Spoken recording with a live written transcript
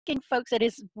folks, it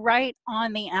is right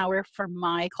on the hour for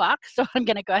my clock, so I'm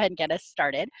going to go ahead and get us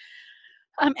started.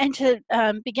 And to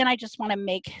begin, I just want to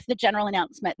make the general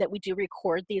announcement that we do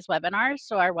record these webinars,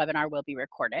 so our webinar will be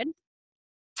recorded.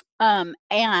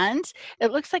 And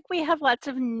it looks like we have lots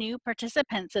of new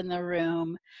participants in the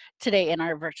room today, in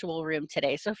our virtual room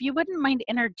today. So if you wouldn't mind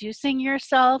introducing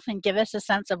yourself and give us a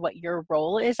sense of what your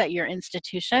role is at your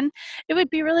institution, it would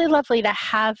be really lovely to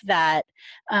have that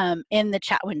in the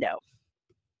chat window.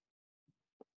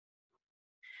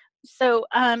 So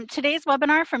today's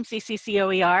webinar from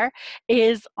CCC-OER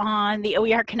is on the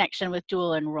OER connection with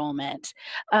dual enrollment.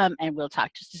 And we'll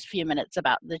talk just a few minutes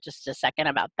about just a second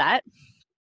about that.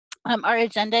 Our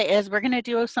agenda is we're going to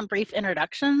do some brief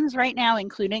introductions right now,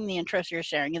 including the intros you're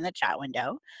sharing in the chat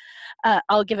window.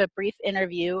 I'll give a brief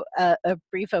overview of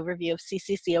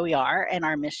CCC-OER and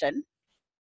our mission.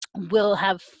 We'll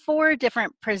have 4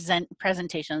 different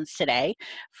presentations today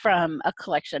from a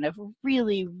collection of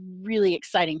really, really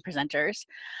exciting presenters.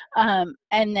 And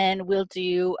then we'll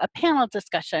do a panel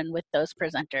discussion with those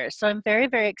presenters. So I'm very,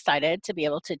 very excited to be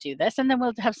able to do this. And then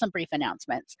we'll have some brief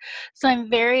announcements. So I'm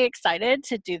very excited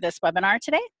to do this webinar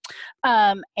today.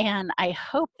 And I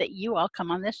hope that you all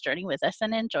come on this journey with us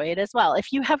and enjoy it as well.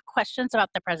 If you have questions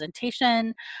about the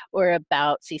presentation or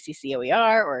about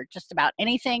CCC-OER or just about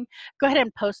anything, go ahead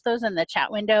and post those in the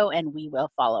chat window and we will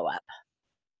follow up.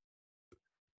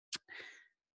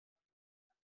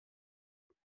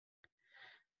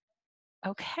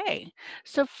 Okay,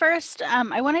 so first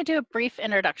I want to do a brief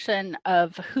introduction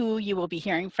of who you will be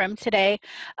hearing from today.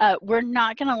 We're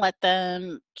not going to let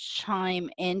them chime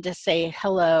in to say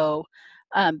hello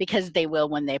because they will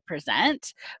when they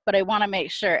present, but I want to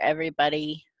make sure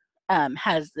everybody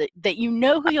has that you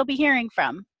know who you'll be hearing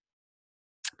from.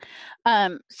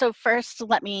 So first,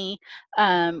 let me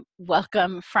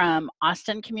welcome from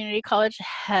Austin Community College,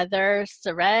 Heather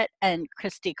Surrett and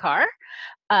Christy Carr,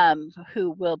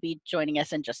 who will be joining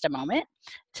us in just a moment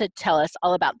to tell us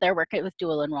all about their work with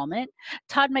dual enrollment.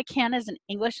 Todd McCann is an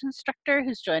English instructor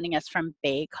who's joining us from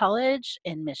Bay College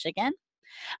in Michigan.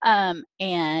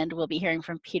 And we'll be hearing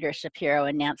from Peter Shapiro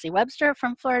and Nancy Webster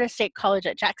from Florida State College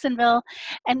at Jacksonville.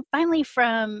 And finally,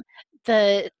 from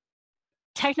the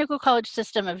Technical College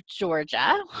System of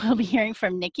Georgia, we'll be hearing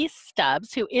from Nikki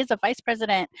Stubbs, who is a vice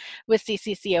president with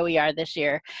CCC-OER this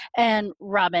year, and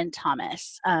Robin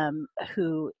Thomas,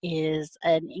 who is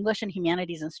an English and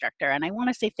humanities instructor. And I want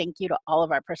to say thank you to all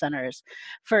of our presenters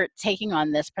for taking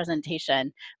on this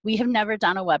presentation. We have never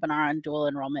done a webinar on dual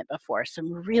enrollment before, so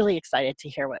I'm really excited to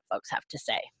hear what folks have to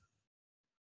say.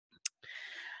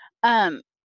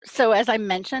 So as I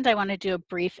mentioned, I want to do a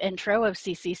brief intro of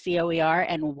CCC-OER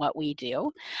and what we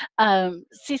do.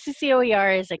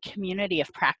 CCC-OER is a community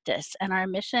of practice, and our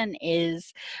mission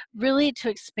is really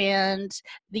to expand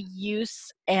the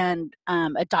use and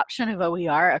adoption of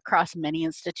OER across many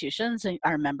institutions,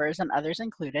 our members and others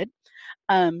included.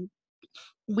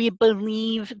 We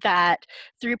believe that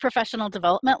through professional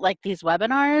development like these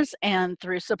webinars and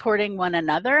through supporting one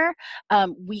another,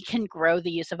 we can grow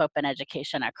the use of open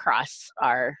education across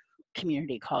our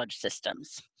community college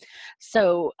systems.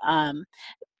 So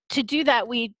to do that,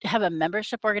 we have a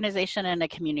membership organization and a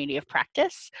community of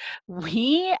practice.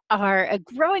 We are a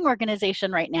growing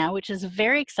organization right now, which is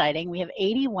very exciting. We have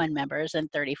 81 members in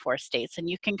 34 states, and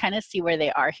you can kind of see where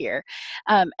they are here.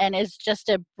 And as just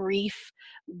a brief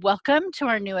welcome to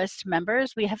our newest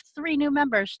members, we have 3 new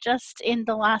members just in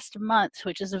the last month,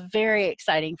 which is very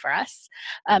exciting for us.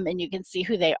 And you can see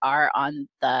who they are on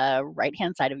the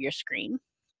right-hand side of your screen.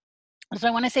 So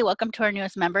I want to say welcome to our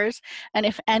newest members. And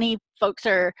if any folks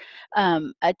are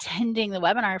attending the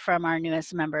webinar from our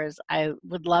newest members, I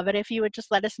would love it if you would just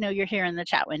let us know you're here in the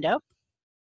chat window.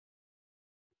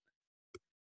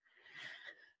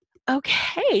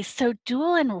 Okay, so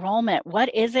dual enrollment,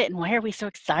 what is it and why are we so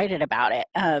excited about it?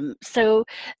 So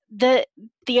the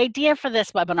idea for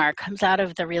this webinar comes out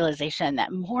of the realization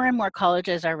that more and more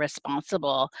colleges are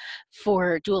responsible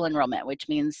for dual enrollment, which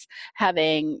means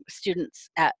having students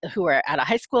who are at a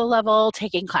high school level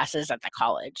taking classes at the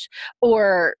college,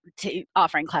 or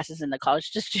offering classes in the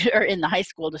college or in the high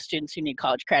school to students who need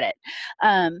college credit.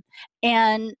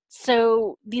 And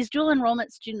so these dual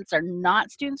enrollment students are not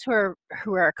students who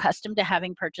are accustomed to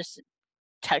having purchased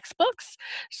textbooks.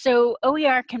 So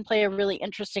OER can play a really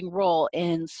interesting role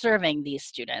in serving these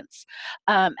students.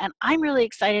 And I'm really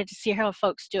excited to see how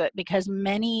folks do it because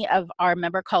many of our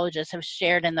member colleges have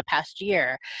shared in the past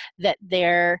year that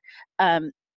they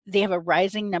have a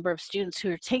rising number of students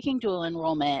who are taking dual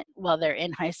enrollment while they're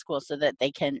in high school so that they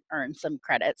can earn some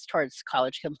credits towards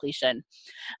college completion.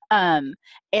 And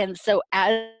so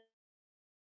as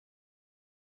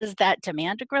that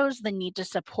demand grows, the need to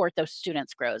support those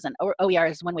students grows. And OER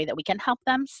is one way that we can help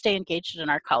them stay engaged in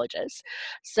our colleges.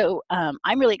 So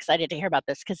I'm really excited to hear about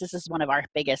this because this is one of our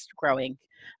biggest growing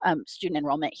student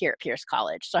enrollment here at Pierce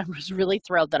College. So I'm just really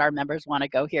thrilled that our members want to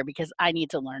go here because I need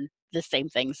to learn the same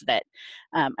things that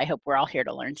I hope we're all here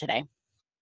to learn today.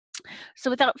 So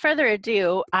without further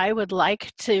ado, I would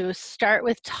like to start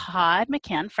with Todd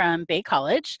McCann from Bay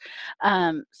College.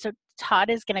 So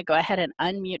Todd is going to go ahead and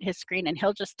unmute his screen, and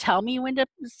he'll just tell me when to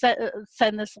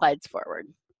send the slides forward.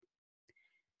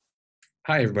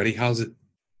 Hi, everybody. How's it?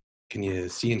 Can you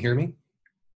see and hear me?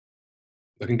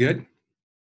 Looking good?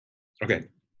 Okay,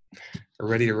 we're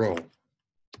ready to roll.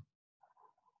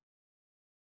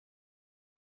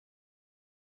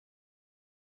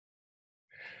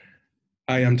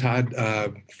 Hi, I'm Todd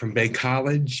from Bay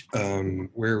College.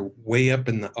 We're way up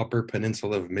in the Upper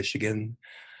Peninsula of Michigan,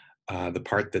 the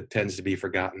part that tends to be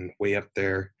forgotten, way up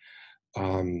there.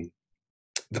 The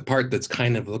part that's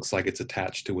kind of looks like it's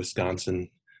attached to Wisconsin,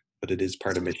 but it is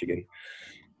part of Michigan.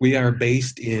 We are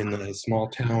based in a small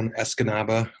town,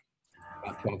 Escanaba,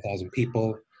 about 12,000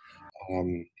 people.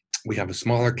 We have a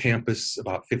smaller campus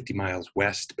about 50 miles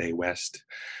west, Bay West.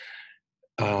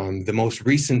 The most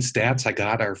recent stats I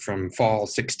got are from fall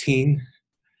 16,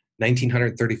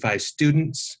 1,935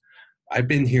 students. I've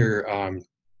been here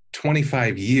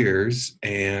 25 years,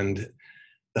 and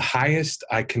the highest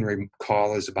I can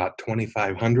recall is about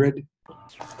 2,500.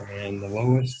 And the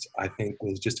lowest, I think,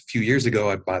 was just a few years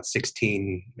ago at about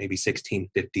 16, maybe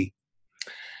 1,650.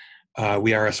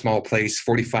 We are a small place,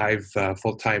 45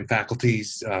 full-time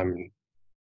faculties,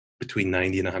 between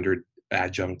 90 and 100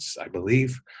 adjuncts, I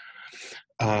believe.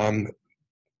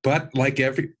 But like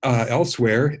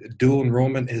elsewhere, dual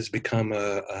enrollment has become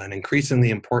an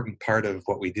increasingly important part of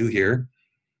what we do here.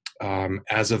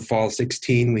 As of fall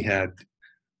 16, we had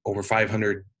over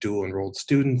 500 dual enrolled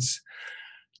students,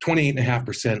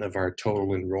 28.5% of our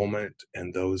total enrollment,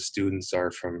 and those students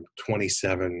are from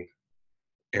 27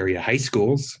 area high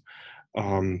schools.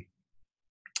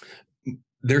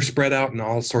 They're spread out in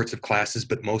all sorts of classes,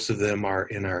 but most of them are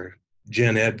in our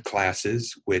gen ed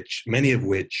classes, many of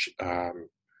which are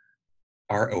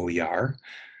OER.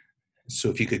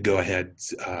 So if you could go ahead,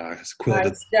 Quill.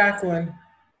 It's Jacqueline.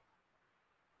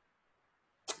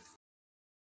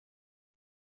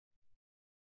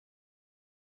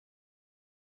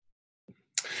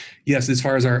 Yes, as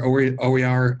far as our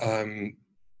OER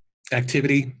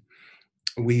activity,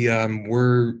 we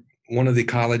were one of the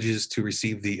colleges to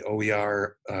receive the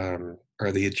OER,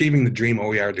 or the Achieving the Dream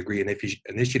OER Degree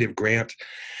Initiative grant.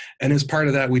 And as part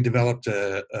of that, we developed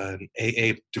an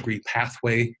AA degree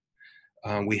pathway.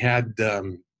 We had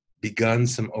begun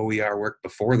some OER work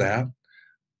before that,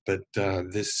 but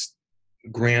this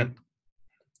grant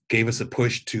gave us a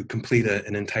push to complete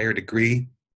an entire degree.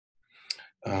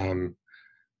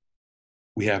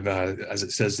 We have, as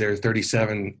it says there,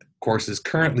 37 courses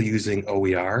currently using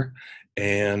OER,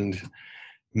 and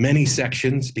many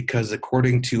sections, because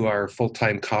according to our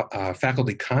full-time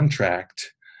faculty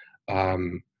contract,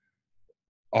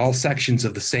 all sections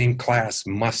of the same class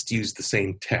must use the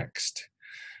same text.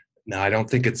 Now, I don't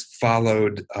think it's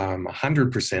followed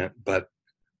 100%, but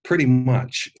pretty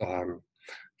much.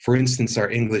 For instance, our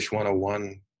English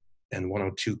 101 and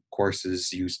 102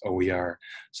 courses use OER.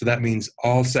 So that means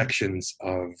all sections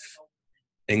of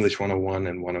English 101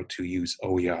 and 102 use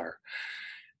OER.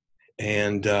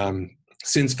 And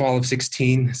since fall of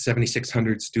 16,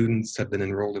 7,600 students have been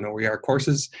enrolled in OER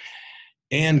courses,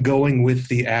 and going with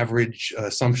the average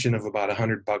assumption of about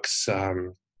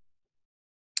 $100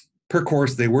 per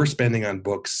course they were spending on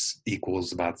books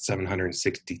equals about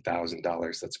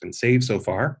 $760,000 that's been saved so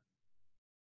far.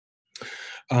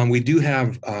 We do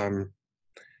have,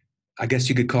 I guess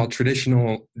you could call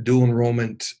traditional dual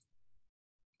enrollment,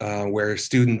 where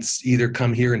students either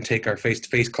come here and take our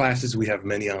face-to-face classes. We have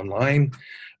many online.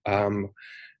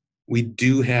 We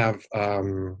do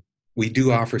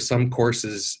offer some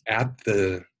courses at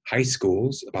the high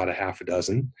schools, about a half a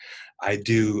dozen. I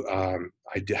do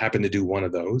happen to do one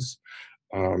of those.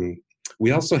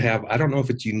 We also have, I don't know if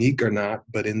it's unique or not,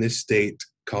 but in this state,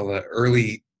 called an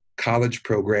early college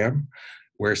program,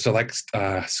 where select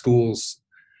schools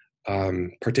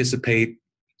participate.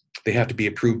 They have to be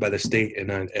approved by the state,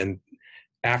 and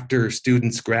after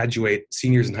students graduate,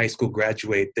 seniors in high school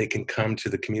graduate, they can come to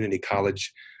the community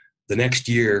college the next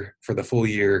year for the full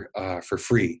year for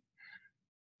free.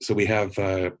 So we have,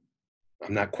 I'm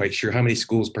not quite sure how many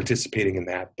schools participating in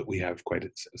that, but we have quite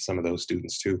some of those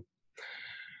students too.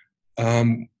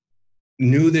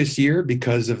 New this year,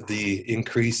 because of the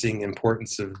increasing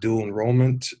importance of dual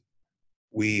enrollment,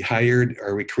 we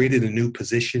created a new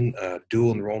position,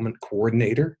 dual enrollment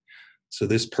coordinator. So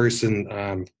this person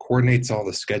coordinates all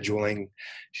the scheduling.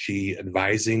 She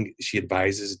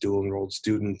advises dual enrolled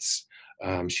students.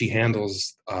 She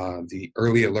handles the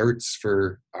early alerts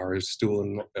for our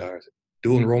dual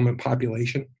enrollment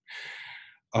population.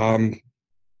 As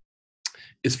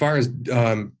far as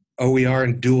OER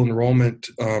and dual enrollment,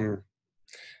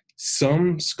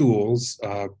 some schools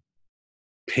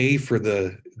pay for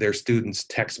their students'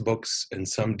 textbooks and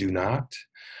some do not.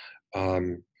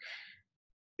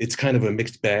 It's kind of a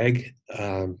mixed bag.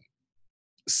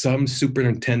 Some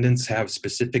superintendents have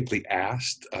specifically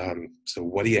asked, so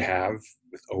what do you have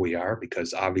with OER?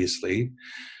 Because obviously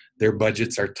their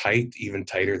budgets are tight, even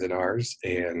tighter than ours,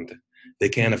 and they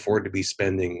can't afford to be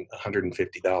spending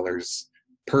 $150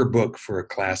 per book for a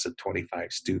class of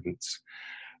 25 students.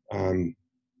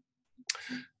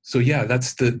 So yeah,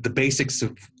 that's the basics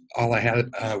of all I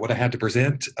had, what I had to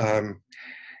present.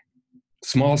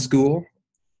 Small school,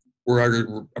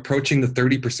 we're approaching the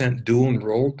 30% dual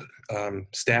enrolled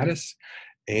status,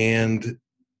 and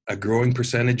a growing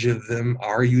percentage of them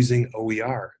are using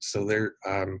OER. So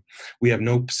we have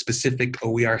no specific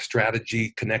OER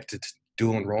strategy connected to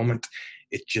dual enrollment.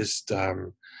 It just,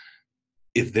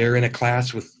 if they're in a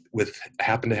class with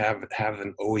happen to have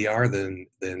an OER, then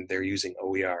they're using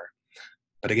OER.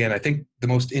 But again, I think the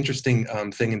most interesting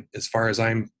thing, as far as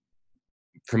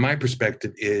from my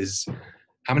perspective, is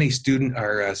how many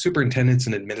superintendents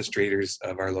and administrators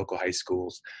of our local high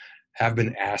schools have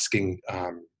been asking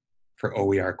for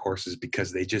OER courses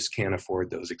because they just can't afford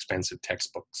those expensive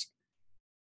textbooks.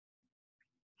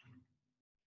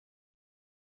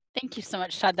 Thank you so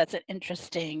much, Todd. That's an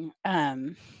interesting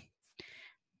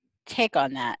take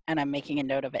on that, and I'm making a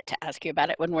note of it to ask you about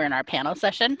it when we're in our panel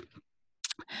session.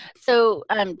 So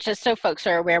just so folks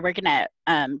are aware, we're going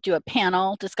to do a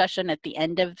panel discussion at the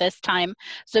end of this time.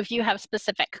 So if you have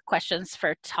specific questions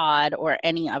for Todd or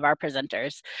any of our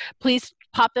presenters, please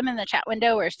pop them in the chat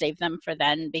window or save them for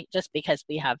then, just because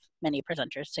we have many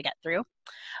presenters to get through.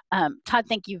 Todd,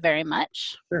 thank you very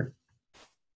much. Sure.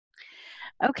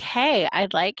 Okay,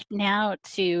 I'd like now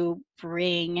to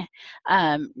bring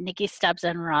Nikki Stubbs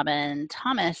and Robin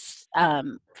Thomas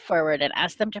forward and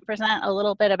ask them to present a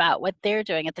little bit about what they're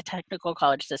doing at the Technical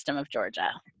College System of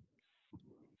Georgia.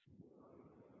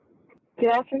 Good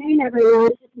afternoon, everyone.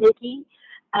 This is Nikki.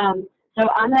 So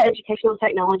I'm the Educational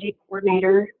Technology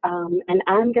Coordinator, and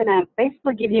I'm going to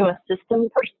basically give you a system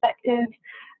perspective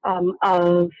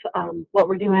of what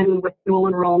we're doing with dual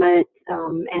enrollment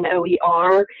and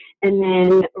OER. And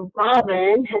then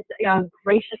Robin has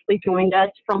graciously joined us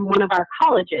from one of our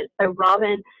colleges. So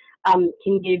Robin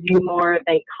can give you more of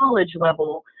a college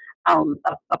level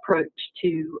approach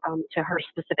to her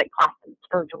specific classes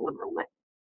for dual enrollment.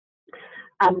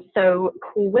 So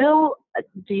Will,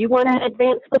 do you want to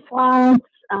advance the slides?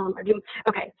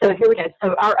 Okay, so here we go.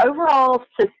 So our overall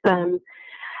system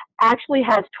actually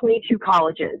has 22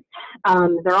 colleges.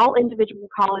 They're all individual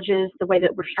colleges the way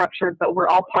that we're structured, but we're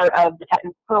all part of the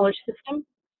Technical College System.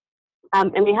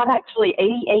 And we have actually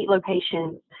 88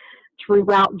 locations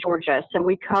throughout Georgia. So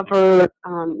we cover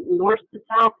north to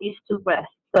south, east to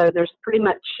west. So there's pretty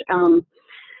much in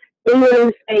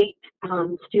the state,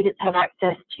 students have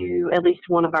access to at least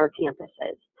one of our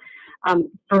campuses.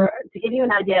 To give you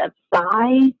an idea of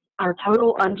size, our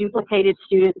total unduplicated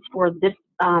students for this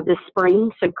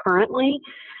spring, so currently,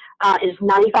 is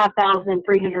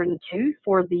 95,302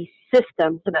 for the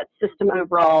system, so that's system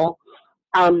overall.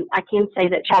 I can say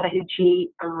that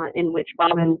Chattahoochee, in which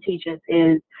Robin teaches,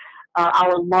 is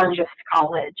our largest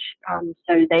college.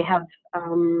 So they have,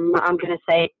 I'm going to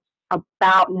say,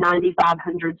 about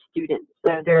 9,500 students,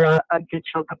 so they're a good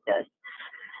chunk of this.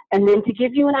 And then to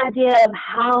give you an idea of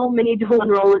how many dual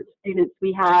enrollment students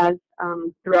we have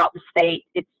throughout the state,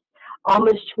 it's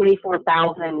almost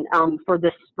 24,000 for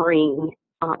the spring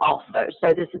also.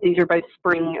 So these are both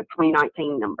spring of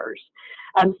 2019 numbers.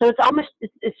 So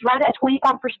it's right at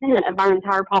 25% of our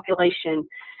entire population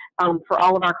for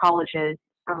all of our colleges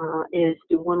is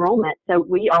dual enrollment. So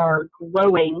we are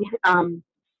growing.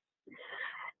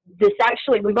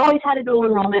 We've always had a dual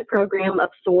enrollment program of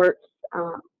sorts,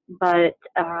 but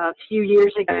a few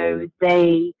years ago,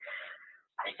 they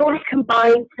sort of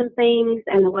combined some things,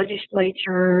 and the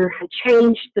legislature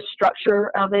changed the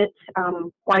structure of it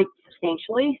quite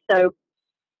substantially. So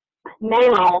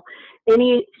now,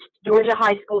 any Georgia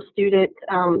high school student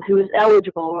who is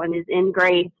eligible and is in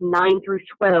grades 9 through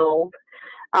 12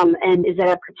 and is at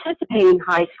a participating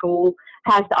high school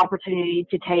has the opportunity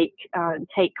to take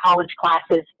college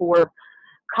classes for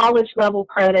college level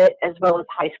credit as well as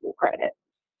high school credit.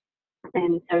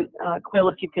 And so, Quill,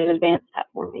 if you could advance that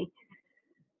for me.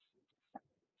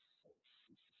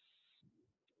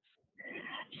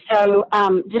 So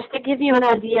just to give you an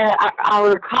idea,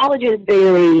 our colleges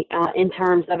vary in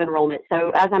terms of enrollment.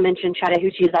 So as I mentioned,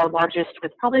 Chattahoochee is our largest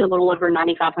with probably a little over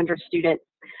 9,500 students.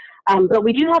 But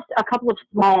we do have a couple of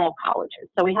small colleges.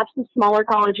 So we have some smaller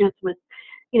colleges with,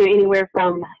 anywhere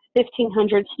from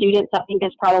 1,500 students. I think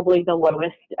is probably the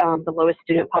lowest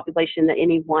student population that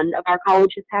any one of our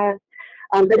colleges has.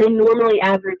 But they normally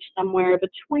average somewhere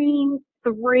between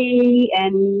 3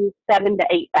 and 7 to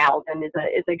 8,000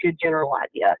 is a good general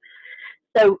idea.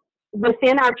 So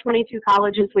within our 22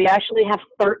 colleges, we actually have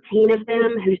 13 of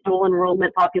them whose dual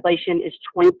enrollment population is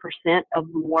 20% of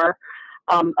more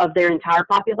of their entire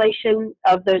population.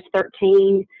 Of those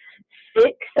 13,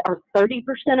 6 are 30%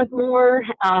 or more,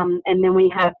 and then we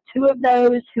have 2 of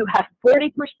those who have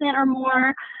 40% or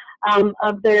more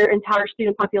of their entire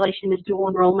student population is dual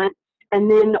enrollment. And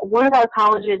then one of our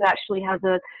colleges actually has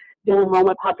a dual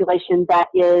enrollment population that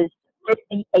is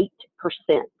 58%.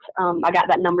 I got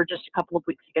that number just a couple of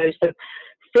weeks ago. So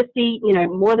 50,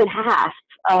 more than half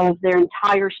of their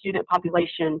entire student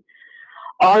population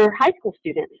are high school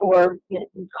students or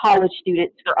college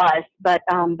students for us, but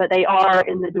they are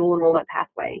in the dual enrollment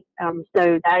pathway.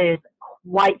 So that is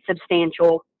quite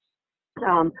substantial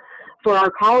for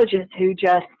our colleges who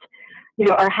just,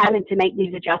 are having to make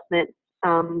these adjustments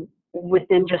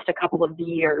within just a couple of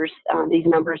years. These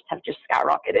numbers have just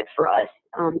skyrocketed for us.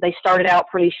 They started out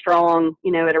pretty strong,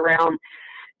 at around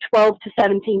 12 to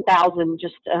 17,000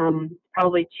 just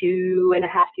probably 2.5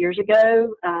 years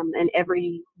ago, and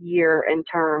every year in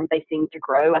term they seem to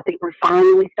grow. I think we're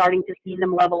finally starting to see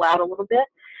them level out a little bit,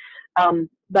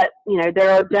 but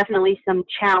there are definitely some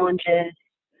challenges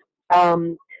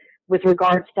with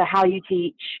regards to how you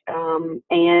teach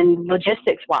and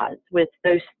logistics wise with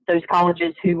those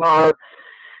colleges who are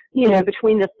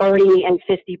between the 30 and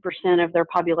 50% of their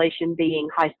population being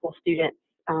high school students.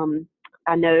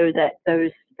 I know that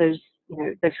those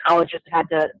colleges had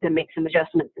to make some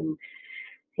adjustments in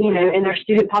their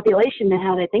student population and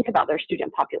how they think about their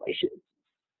student population.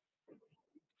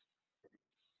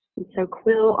 And so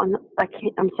Quill,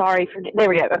 I'm sorry for, there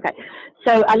we go. Okay.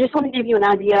 So I just want to give you an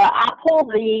idea. I pull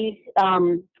these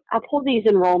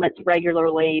enrollments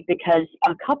regularly because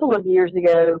a couple of years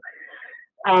ago,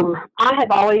 I have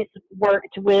always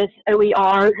worked with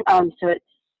OER, so it's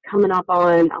coming up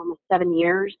on almost 7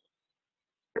 years.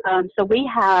 So we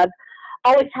have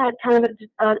always had kind of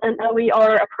an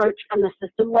OER approach from the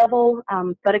system level,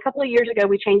 but a couple of years ago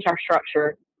we changed our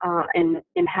structure in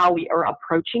how we are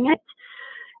approaching it.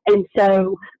 And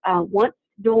so once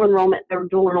dual enrollment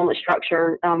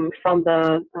structure from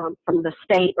the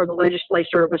state or the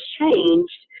legislature was changed,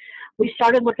 we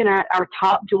started looking at our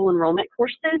top dual enrollment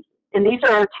courses. And these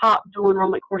are our top dual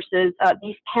enrollment courses.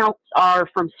 These counts are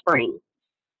from spring.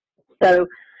 So,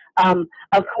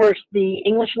 of course, the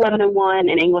English 1101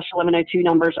 and English 1102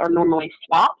 numbers are normally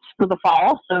swapped for the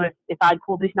fall. So if I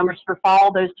pull these numbers for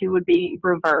fall, those two would be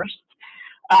reversed.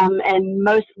 And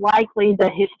most likely the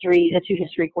two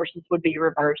history courses would be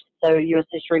reversed. So U.S.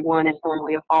 History 1 is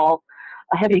normally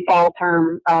a heavy fall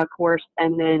term course,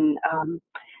 and then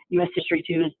U.S. History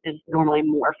 2 is normally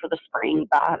more for the spring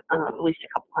by at least a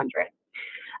couple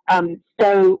hundred.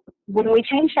 So when we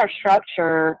changed our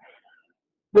structure,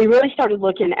 we really started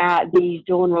looking at these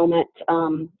dual enrollment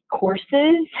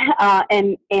courses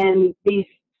and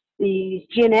these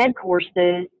gen ed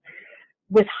courses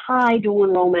with high dual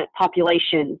enrollment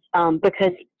populations,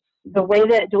 because the way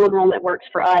that dual enrollment works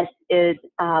for us is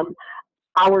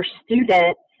our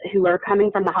students who are coming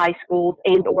from the high schools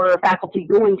and or faculty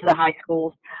going to the high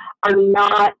schools are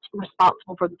not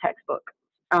responsible for the textbook.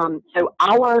 So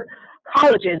our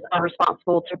colleges are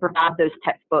responsible to provide those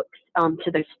textbooks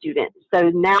to those students. So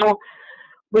now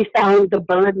we found the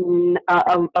burden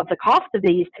of the cost of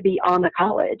these to be on the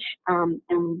college.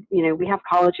 And we have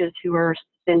colleges who are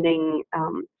spending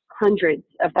hundreds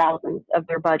of thousands of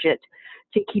their budget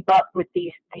to keep up with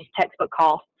these textbook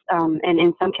costs. And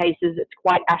in some cases, it's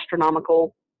quite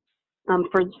astronomical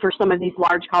for some of these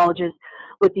large colleges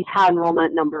with these high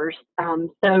enrollment numbers.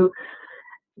 So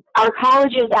our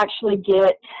colleges actually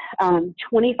get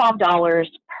 $25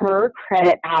 per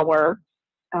credit hour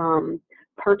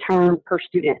per term per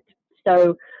student.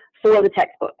 So for the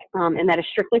textbook, and that is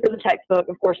strictly for the textbook.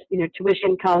 Of course,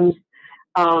 tuition comes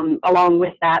along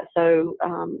with that. So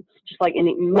just like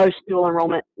most dual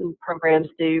enrollment programs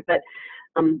do, but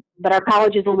our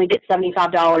colleges only get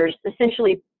 $75.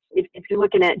 Essentially, if you're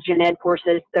looking at gen ed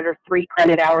courses that are 3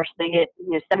 credit hours, they get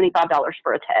 $75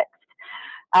 for a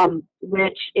text,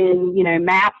 which in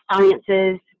math,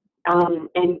 sciences,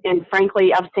 And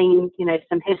frankly, I've seen,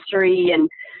 some history and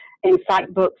psych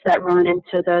books that run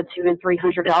into the $200 and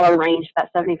 $300 range. That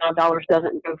 $75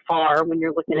 doesn't go far when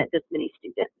you're looking at this many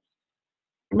students.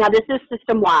 Now, this is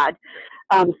system-wide,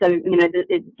 so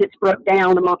it gets broke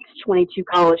down amongst 22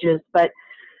 colleges, but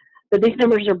these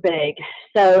numbers are big.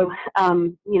 So,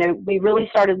 we really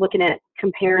started looking at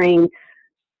comparing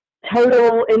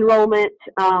total enrollment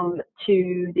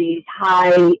to these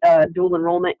high dual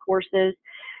enrollment courses.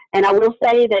 And I will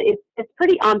say that it's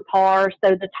pretty on par.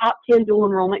 So the top 10 dual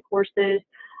enrollment courses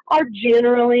are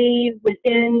generally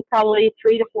within probably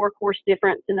 3 to 4 course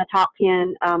difference in the top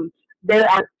 10. They're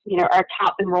our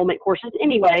top enrollment courses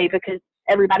anyway, because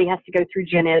everybody has to go through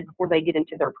gen ed before they get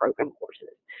into their program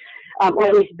courses, or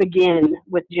at least begin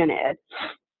with gen ed.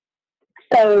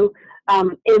 So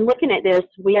in looking at this,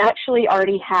 we actually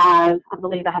already have, I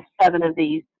believe I have 7 of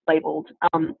these labeled.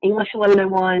 English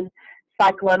 1101,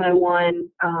 Psych 1101,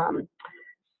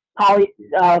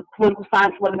 Political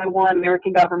Science 1101,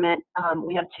 American Government.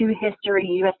 We have 2 history,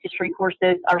 U.S. history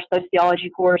courses, our sociology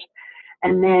course,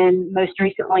 and then most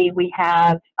recently we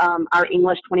have our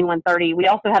English 2130. We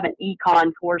also have an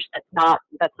econ course that's not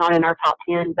in our top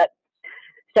 10. But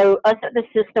so us at the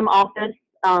system office,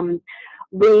 after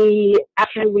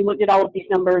we looked at all of these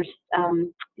numbers,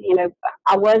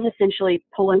 I was essentially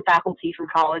pulling faculty from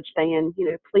college saying,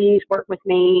 please work with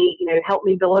me, help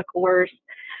me build a course.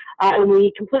 And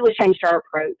we completely changed our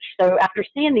approach. So after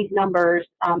seeing these numbers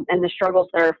and the struggles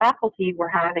that our faculty were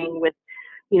having with,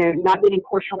 not getting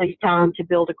course release time to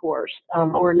build a course,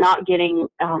 or not getting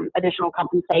additional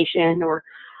compensation, or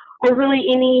really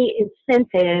any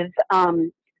incentive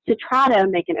to try to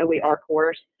make an OER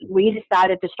course, we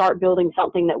decided to start building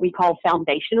something that we call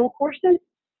foundational courses.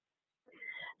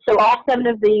 So all 7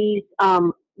 of these,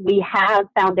 we have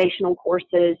foundational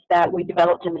courses that we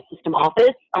developed in the system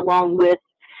office, along with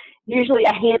usually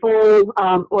a handful,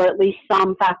 or at least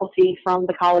some faculty from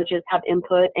the colleges have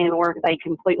input, and or they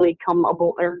completely come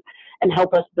aboard and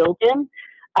help us build them.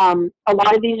 A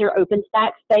lot of these are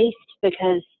OpenStax based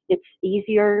because it's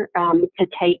easier to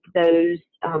take those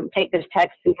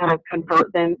texts and kind of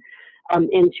convert them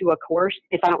into a course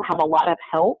if I don't have a lot of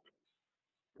help.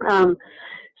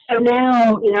 So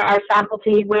now, our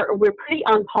faculty, we're pretty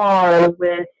on par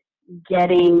with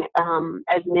getting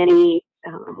as many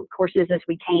courses as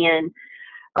we can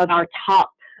of our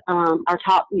top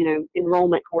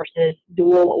enrollment courses,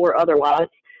 dual or otherwise,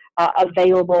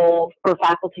 available for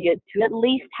faculty to at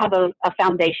least have a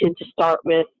foundation to start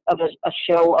with of a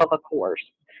shell of a course.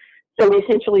 So we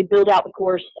essentially build out the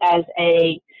course as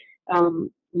a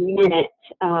minute.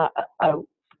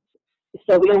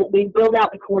 So we build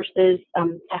out the courses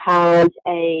to have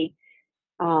a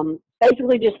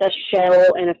basically just a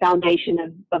shell and a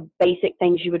foundation of basic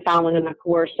things you would find within a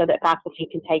course, so that faculty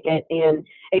can take it and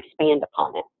expand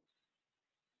upon it.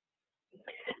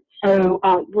 So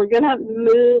we're going to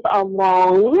move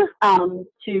along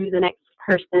to the next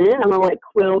person. I'm going to let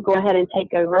Quill go ahead and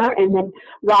take over, and then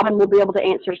Robin will be able to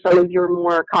answer some of your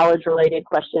more college-related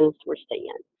questions towards the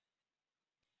end.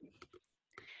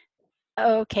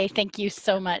 Okay, thank you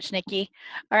so much, Nikki.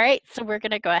 All right, so we're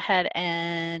going to go ahead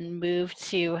and move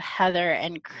to Heather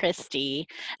and Christy.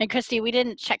 And Christy, we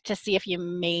didn't check to see if you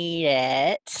made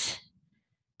it.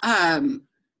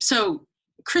 So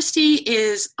Christy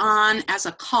is on as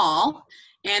a call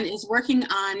and is working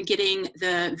on getting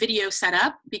the video set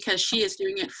up, because she is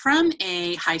doing it from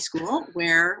a high school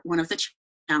where one of the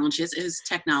challenges is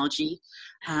technology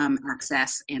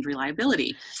access and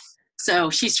reliability. So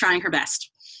she's trying her best.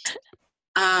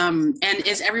 And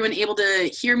is everyone able to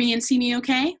hear me and see me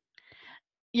okay?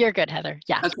 You're good, Heather.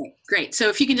 Yeah. Okay, great. So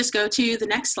if you can just go to the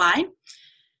next slide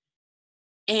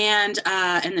and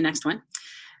the next one.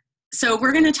 So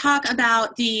we're going to talk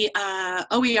about the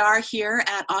OER here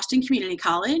at Austin Community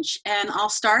College, and I'll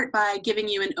start by giving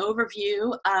you an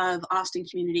overview of Austin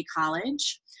Community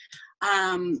College.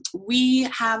 We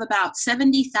have about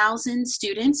 70,000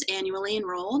 students annually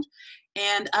enrolled,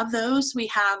 and of those we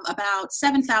have about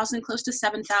 7,000, close to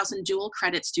 7,000 dual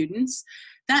credit students.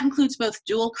 That includes both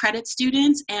dual credit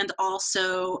students and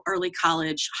also early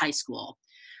college high school.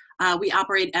 We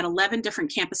operate at 11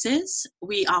 different campuses.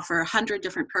 We offer 100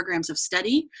 different programs of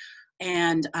study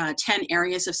and 10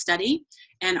 areas of study.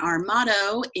 And our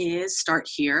motto is start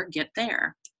here, get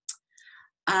there.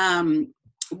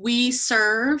 We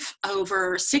serve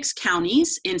over 6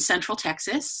 counties in Central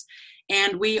Texas,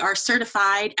 and we are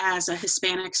certified as a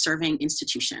Hispanic serving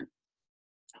institution.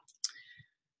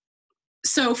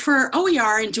 So for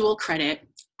OER and dual credit,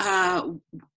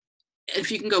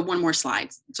 if you can go one more slide,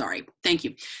 sorry, thank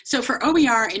you. So for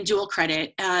OER and dual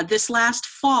credit, this last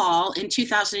fall in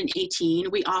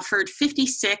 2018, we offered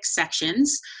 56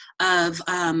 sections of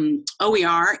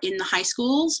OER in the high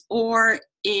schools or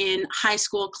in high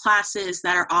school classes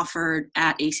that are offered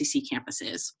at ACC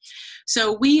campuses.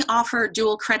 So we offer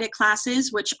dual credit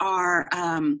classes, which are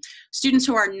students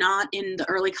who are not in the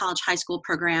early college high school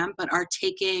program, but are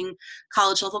taking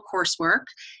college level coursework,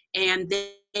 and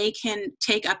they can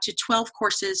take up to 12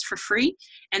 courses for free,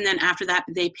 and then after that,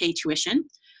 they pay tuition.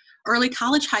 Early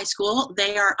college high school,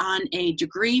 they are on a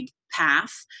degree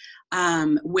path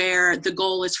where the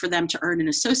goal is for them to earn an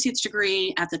associate's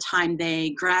degree at the time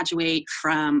they graduate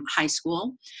from high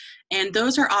school. And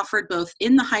those are offered both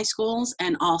in the high schools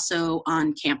and also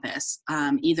on campus,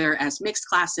 either as mixed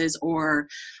classes or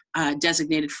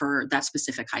designated for that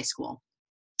specific high school.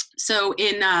 So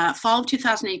in fall of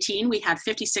 2018, we had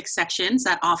 56 sections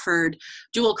that offered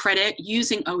dual credit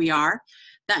using OER.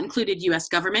 That included U.S.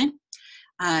 government,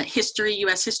 history,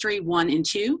 U.S. history 1 and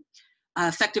 2,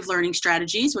 effective learning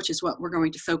strategies, which is what we're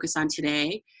going to focus on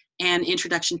today, and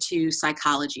introduction to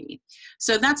psychology.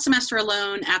 So that semester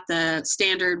alone at the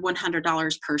standard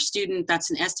 $100 per student, that's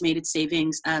an estimated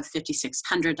savings of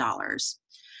 $5,600.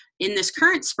 In this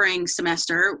current spring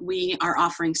semester, we are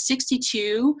offering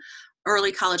 62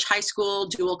 early college high school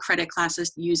dual credit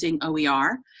classes using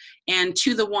OER. And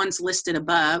to the ones listed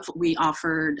above, we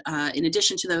offered, in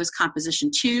addition to those, Composition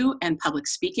 2 and Public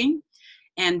Speaking.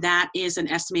 And that is an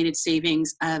estimated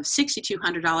savings of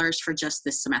 $6,200 for just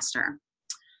this semester.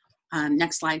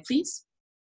 Next slide, please.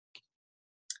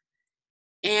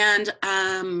 And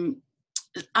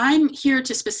I'm here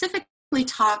to specifically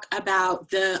talk about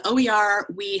the OER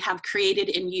we have created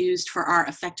and used for our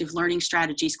Effective Learning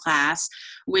Strategies class,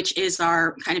 which is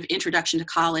our kind of introduction to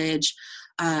college,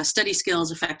 study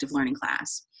skills, effective learning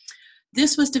class.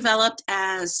 This was developed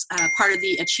as part of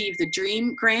the Achieve the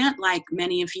Dream grant, like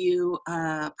many of you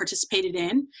participated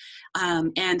in.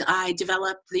 And I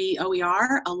developed the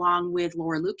OER along with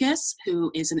Laura Lucas,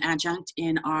 who is an adjunct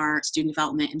in our Student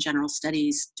Development and General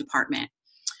Studies department.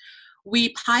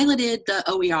 We piloted the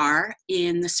OER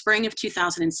in the spring of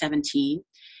 2017,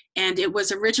 and it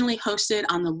was originally hosted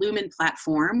on the Lumen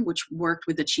platform, which worked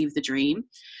with Achieve the Dream.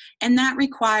 And that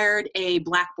required a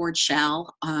Blackboard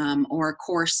shell or a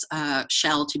course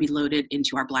shell to be loaded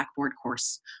into our Blackboard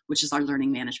course, which is our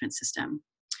learning management system.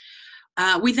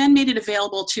 We then made it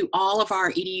available to all of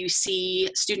our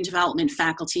EDUC student development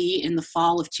faculty in the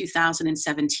fall of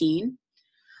 2017.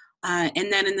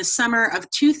 And then in the summer of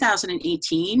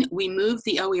 2018, we moved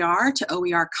the OER to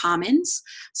OER Commons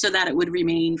so that it would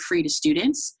remain free to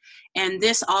students. And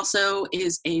this also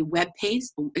is a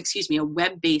web-based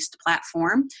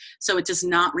platform, so it does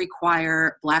not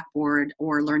require Blackboard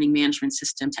or Learning Management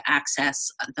System to access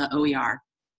the OER.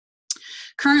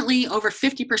 Currently, over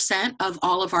 50% of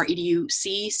all of our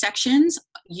EDUC sections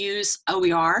use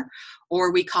OER,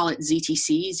 or we call it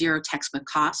ZTC, Zero Textbook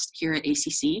Cost, here at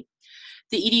ACC.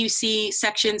 The EDUC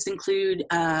sections include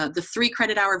the 3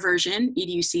 credit hour version,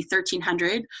 EDUC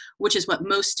 1300, which is what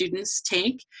most students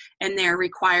take, and they're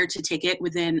required to take it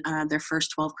within their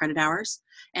first 12 credit hours.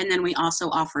 And then we also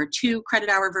offer a 2 credit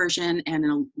hour version and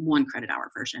a 1 credit hour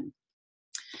version.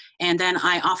 And then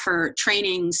I offer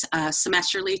trainings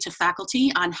semesterly to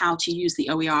faculty on how to use the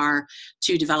OER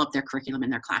to develop their curriculum in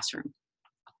their classroom.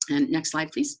 And next slide,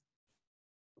 please.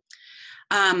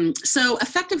 So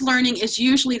effective learning is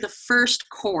usually the first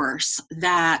course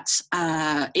that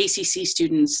ACC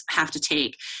students have to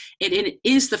take. It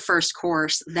is the first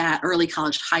course that early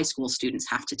college high school students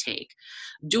have to take.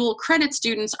 Dual credit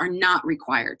students are not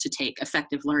required to take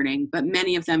effective learning, but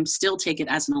many of them still take it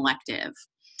as an elective.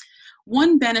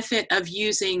 One benefit of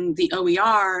using the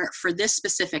OER for this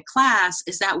specific class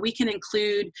is that we can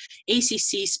include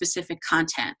ACC-specific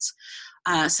content.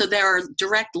 So there are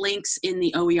direct links in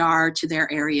the OER to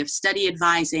their area of study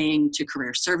advising, to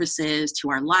career services,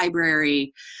 to our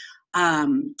library.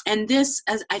 And this,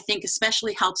 as I think,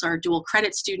 especially helps our dual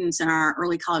credit students and our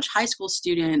early college high school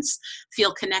students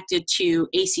feel connected to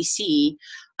ACC,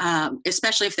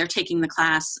 especially if they're taking the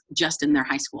class just in their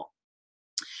high school.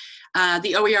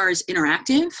 The OER is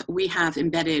interactive. We have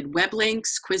embedded web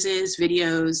links, quizzes,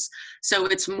 videos. So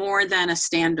it's more than a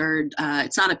standard,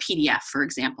 it's not a PDF, for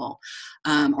example,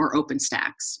 or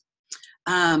OpenStax.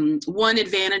 One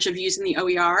advantage of using the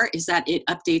OER is that it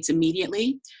updates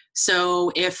immediately.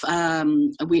 So if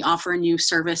we offer a new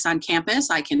service on campus,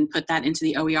 I can put that into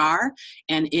the OER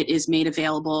and it is made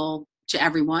available to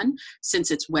everyone.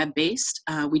 Since it's web-based,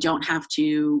 we don't have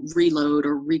to reload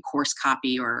or recourse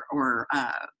copy or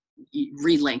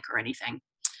relink or anything.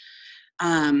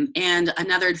 And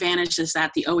another advantage is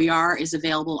that the OER is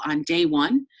available on day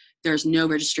one. There's no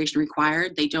registration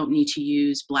required. They don't need to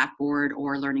use Blackboard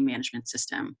or learning management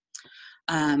system.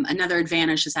 Another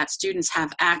advantage is that students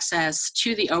have access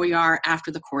to the OER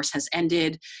after the course has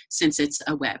ended, since it's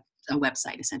a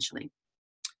website essentially.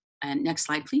 And next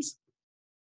slide, please.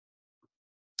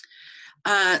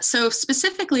 So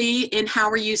specifically in how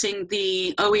we're using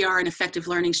the OER and effective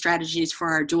learning strategies for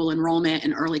our dual enrollment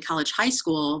in early college high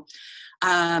school,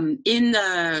 in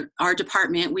our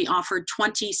department, we offered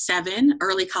 27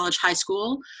 early college high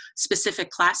school specific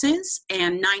classes,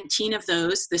 and 19 of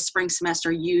those this spring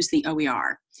semester use the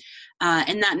OER.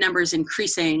 And that number is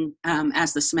increasing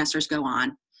as the semesters go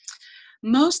on.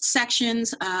 Most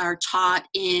sections are taught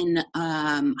in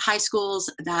high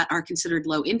schools that are considered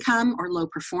low income or low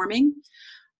performing.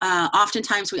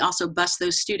 Oftentimes, we also bus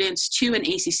those students to an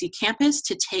ACC campus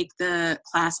to take the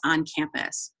class on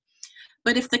campus.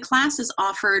 But if the class is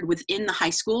offered within the high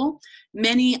school,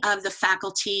 many of the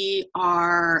faculty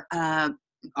are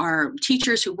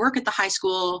teachers who work at the high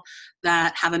school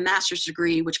that have a master's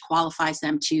degree, which qualifies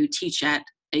them to teach at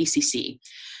ACC.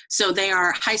 So they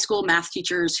are high school math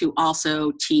teachers who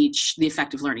also teach the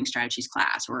effective learning strategies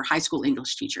class, or high school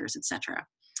English teachers, etc.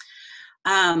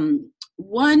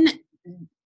 One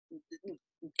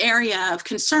area of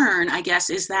concern, I guess,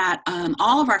 is that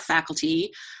all of our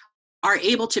faculty are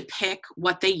able to pick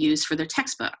what they use for their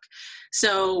textbook.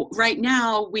 So right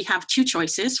now we have two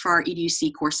choices for our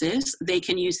EDUC courses. They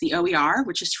can use the OER,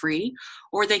 which is free,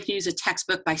 or they can use a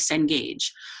textbook by Cengage,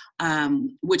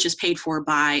 which is paid for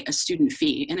by a student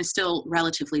fee and is still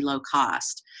relatively low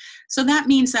cost. So that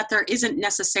means that there isn't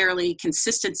necessarily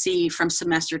consistency from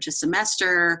semester to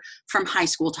semester, from high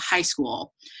school to high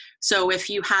school. So if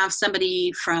you have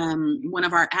somebody from one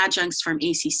of our adjuncts from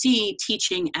ACC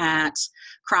teaching at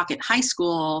Crockett High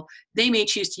School, they may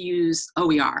choose to use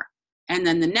OER. And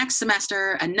then the next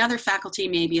semester, another faculty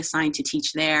may be assigned to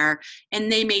teach there,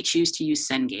 and they may choose to use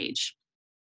Cengage.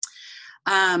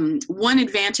 One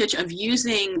advantage of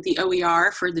using the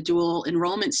OER for the dual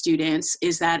enrollment students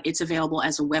is that it's available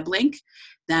as a web link,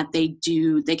 that they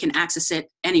can access it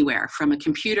anywhere, from a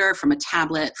computer, from a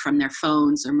tablet, from their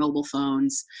phones or mobile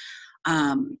phones.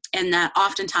 And that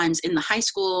oftentimes in the high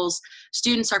schools,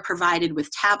 students are provided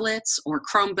with tablets or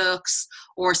Chromebooks,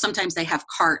 or sometimes they have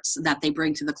carts that they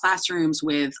bring to the classrooms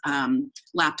with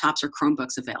laptops or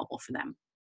Chromebooks available for them.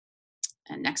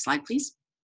 And next slide, please.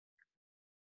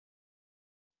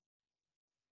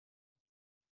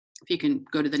 If you can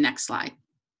go to the next slide.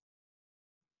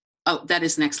 Oh, that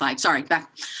is the next slide. Sorry,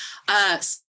 back.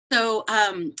 So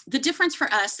the difference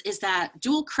for us is that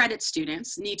dual credit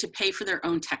students need to pay for their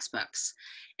own textbooks.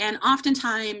 And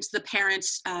oftentimes the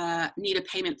parents need a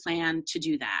payment plan to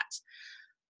do that.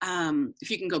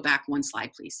 If you can go back one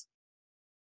slide, please.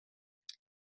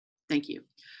 Thank you.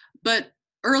 But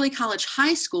early college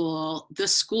high school, the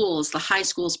high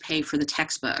schools pay for the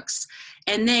textbooks.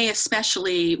 And they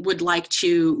especially would like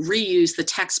to reuse the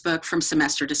textbook from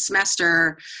semester to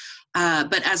semester.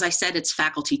 But as I said, it's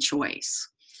faculty choice.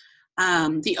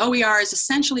 The OER is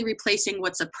essentially replacing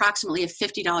what's approximately a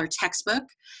 $50 textbook,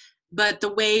 but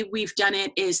the way we've done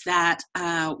it is that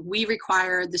we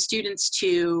require the students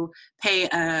to pay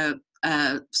a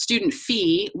student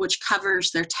fee, which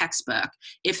covers their textbook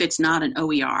if it's not an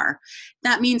OER.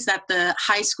 That means that the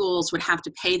high schools would have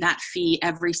to pay that fee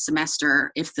every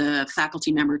semester if the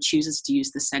faculty member chooses to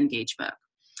use the Cengage book.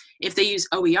 If they use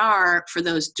OER for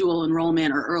those dual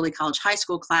enrollment or early college high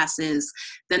school classes,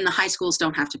 then the high schools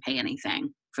don't have to pay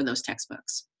anything for those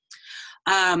textbooks.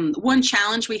 One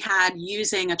challenge we had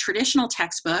using a traditional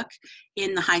textbook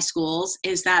in the high schools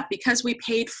is that because we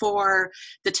paid for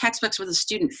the textbooks with a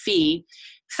student fee,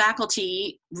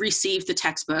 faculty received the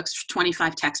textbooks,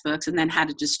 25 textbooks, and then had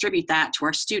to distribute that to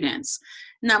our students.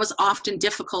 And that was often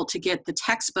difficult to get the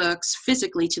textbooks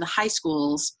physically to the high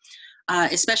schools.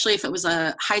 Especially if it was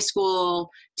a high school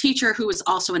teacher who was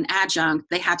also an adjunct.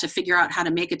 They had to figure out how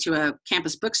to make it to a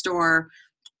campus bookstore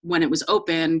when it was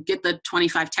open, get the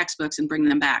 25 textbooks and bring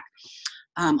them back.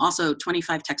 Also,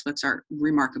 25 textbooks are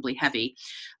remarkably heavy,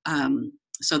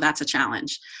 so that's a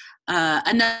challenge.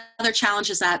 Another challenge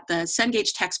is that the Cengage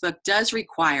textbook does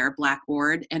require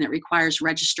Blackboard, and it requires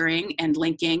registering and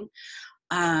linking.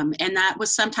 And that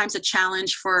was sometimes a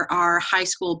challenge for our high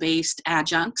school-based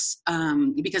adjuncts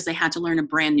because they had to learn a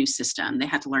brand new system. They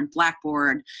had to learn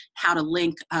Blackboard, how to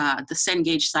link the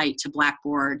Cengage site to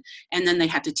Blackboard, and then they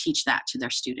had to teach that to their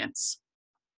students.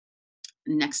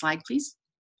 Next slide, please.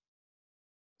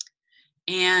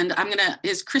 And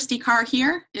is Christy Carr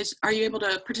here? Are you able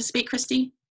to participate,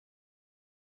 Christy?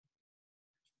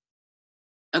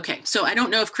 Okay, so I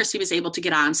don't know if Christy was able to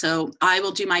get on, so I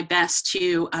will do my best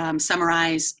to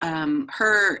summarize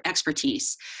her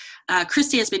expertise.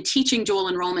 Christy has been teaching dual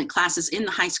enrollment classes in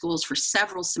the high schools for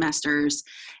several semesters,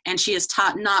 and she has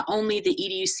taught not only the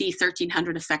EDUC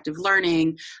 1300 effective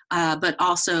learning, but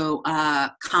also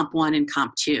Comp 1 and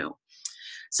Comp 2.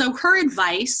 So her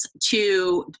advice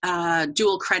to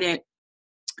dual credit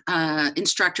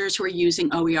instructors who are using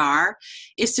OER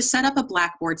is to set up a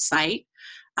Blackboard site.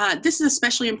 This is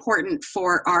especially important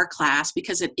for our class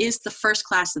because it is the first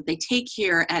class that they take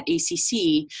here at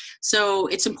ACC. So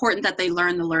it's important that they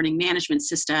learn the learning management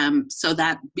system so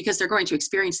that, because they're going to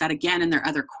experience that again in their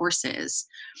other courses.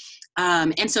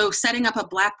 And so setting up a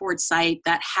Blackboard site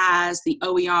that has the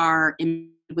OER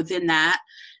within that,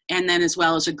 and then as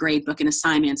well as a grade book and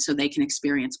assignments so they can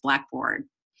experience Blackboard.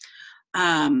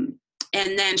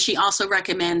 And then she also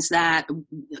recommends that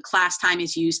class time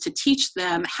is used to teach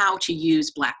them how to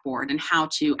use Blackboard and how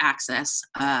to access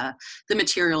the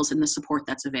materials and the support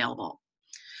that's available.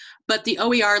 But the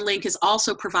OER link is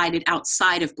also provided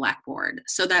outside of Blackboard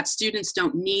so that students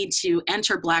don't need to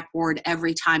enter Blackboard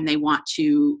every time they want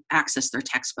to access their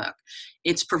textbook.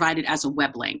 It's provided as a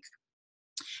web link.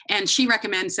 And she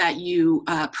recommends that you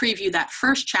preview that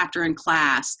first chapter in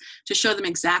class to show them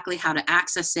exactly how to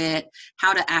access it,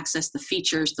 how to access the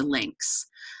features, the links.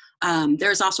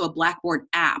 There's also a Blackboard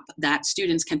app that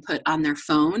students can put on their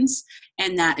phones,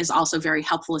 and that is also very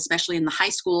helpful, especially in the high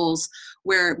schools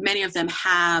where many of them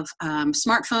have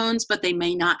smartphones, but they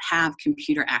may not have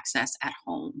computer access at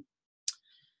home.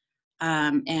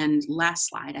 And last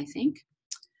slide, I think.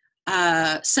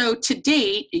 So to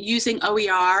date, using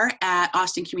OER at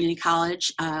Austin Community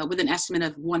College with an estimate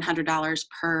of $100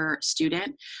 per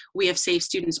student, we have saved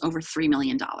students over $3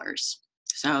 million.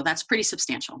 So that's pretty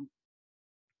substantial.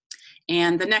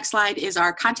 And the next slide is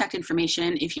our contact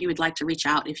information if you would like to reach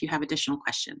out if you have additional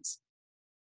questions.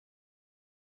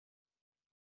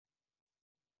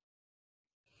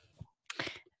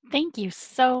 Thank you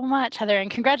so much, Heather,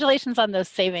 and congratulations on those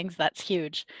savings. That's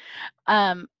huge.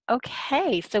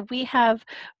 Okay, so we have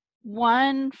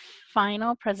one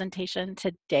final presentation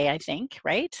today, I think,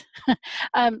 right?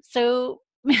 And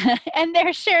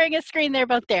they're sharing a screen, they're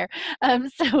both there.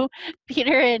 So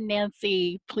Peter and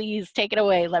Nancy, please take it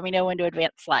away. Let me know when to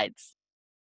advance slides.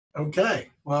 Okay,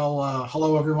 well,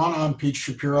 hello everyone. I'm Pete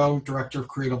Shapiro, Director of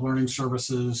Creative Learning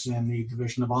Services in the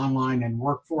Division of Online and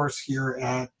Workforce here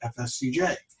at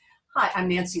FSCJ. Hi, I'm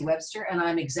Nancy Webster, and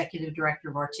I'm Executive Director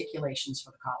of Articulations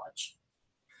for the college.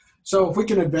 So if we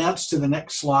can advance to the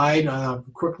next slide,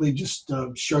 quickly just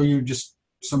show you just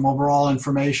some overall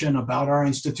information about our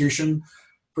institution.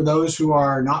 For those who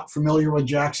are not familiar with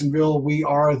Jacksonville, we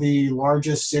are the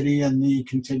largest city in the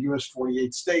contiguous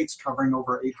 48 states, covering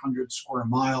over 800 square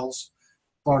miles.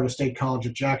 Florida State College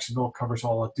at Jacksonville covers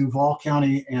all of Duval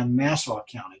County and Nassau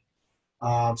County.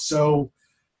 So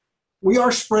we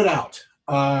are spread out.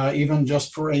 Even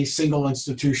just for a single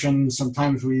institution,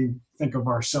 sometimes we think of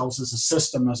ourselves as a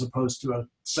system as opposed to a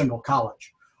single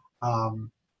college.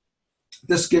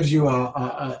 This gives you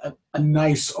a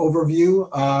nice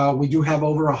overview. We do have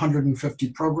over 150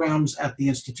 programs at the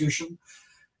institution,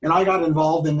 and I got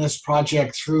involved in this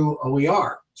project through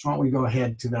OER. So why don't we go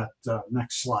ahead to that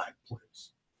next slide,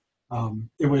 please.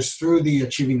 It was through the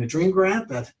Achieving the Dream grant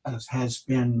that has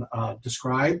been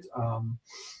described.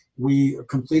 We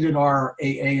completed our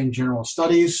AA in General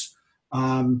Studies.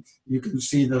 You can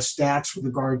see the stats with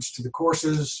regards to the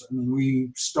courses. I mean, we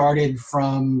started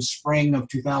from spring of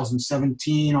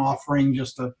 2017 offering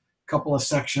just a couple of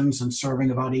sections and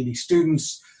serving about 80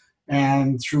 students.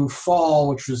 And through fall,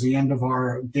 which was the end of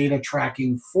our data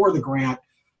tracking for the grant,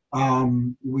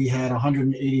 we had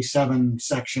 187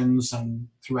 sections and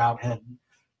throughout had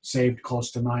saved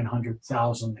close to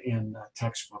 $900,000 in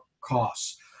textbook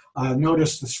costs.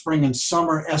 Notice the spring and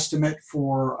summer estimate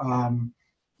for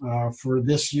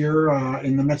this year.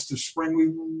 In the midst of spring, we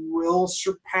will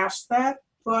surpass that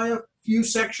by a few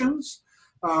sections.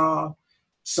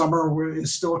 Summer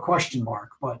is still a question mark,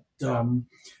 but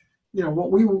you know,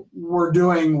 what we were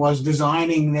doing was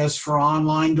designing this for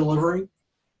online delivery,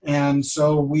 and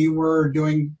so we were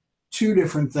doing two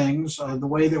different things. The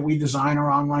way that we design our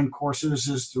online courses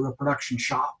is through a production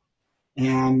shop.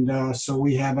 And so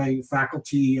we have a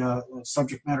faculty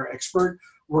subject matter expert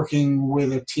working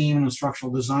with a team, an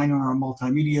instructional designer, a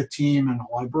multimedia team, and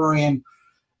a librarian.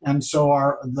 And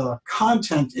so the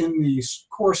content in these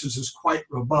courses is quite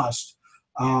robust.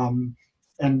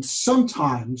 And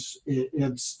sometimes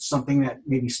it's something that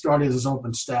maybe started as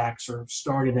OpenStax or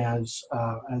started as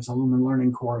a Lumen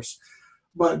Learning course,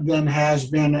 but then has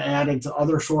been added to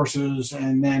other sources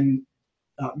and then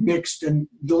mixed and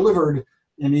delivered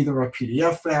in either a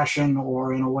PDF fashion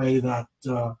or in a way that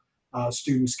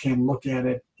students can look at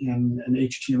it in an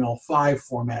HTML5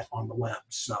 format on the web.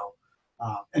 So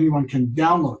anyone can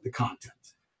download the content.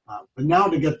 But now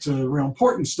to get to real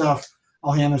important stuff,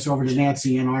 I'll hand this over to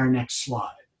Nancy in our next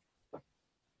slide.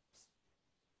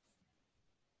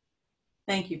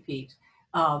 Thank you, Pete.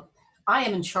 I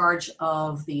am in charge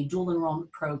of the dual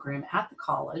enrollment program at the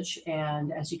college,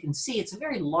 and as you can see, it's a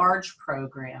very large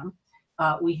program.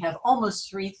 We have almost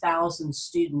 3,000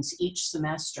 students each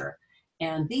semester,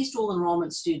 and these dual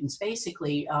enrollment students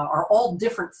basically are all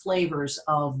different flavors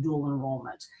of dual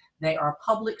enrollment. They are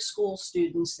public school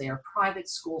students, they are private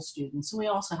school students, and we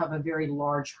also have a very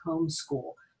large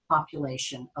homeschool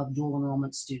population of dual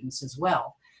enrollment students as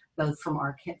well, both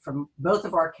from both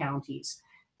of our counties.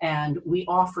 And we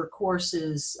offer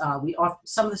courses,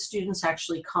 some of the students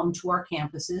actually come to our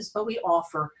campuses, but we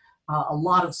offer a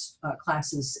lot of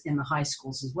classes in the high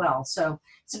schools as well. So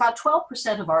it's about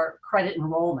 12% of our credit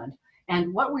enrollment.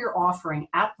 And what we're offering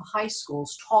at the high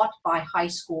schools, taught by high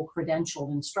school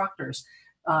credentialed instructors,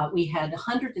 we had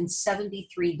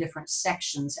 173 different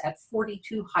sections at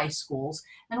 42 high schools.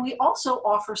 And we also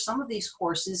offer some of these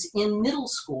courses in middle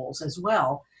schools as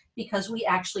well, because we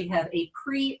actually have a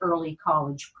pre-early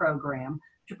college program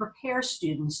to prepare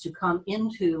students to come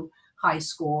into high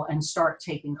school and start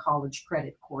taking college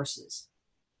credit courses.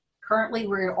 Currently,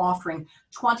 we're offering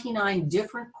 29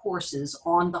 different courses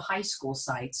on the high school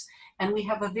sites, and we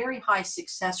have a very high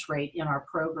success rate in our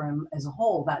program as a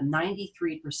whole, about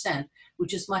 93%,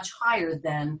 which is much higher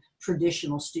than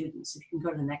traditional students. If you can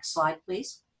go to the next slide,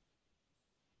 please.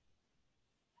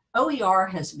 OER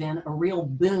has been a real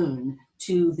boon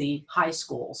to the high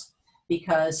schools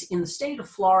because in the state of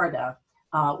Florida,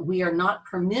 we are not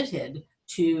permitted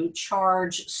to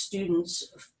charge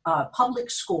students,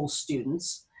 public school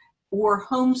students or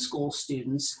homeschool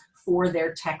students for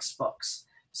their textbooks.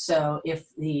 So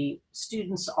if the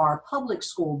students are public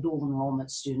school dual enrollment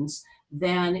students,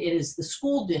 then it is the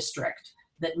school district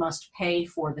that must pay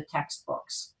for the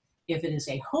textbooks. If it is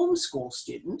a homeschool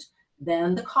student,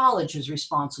 then the college is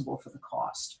responsible for the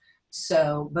cost.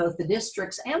 So both the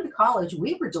districts and the college,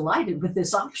 we were delighted with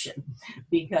this option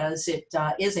because it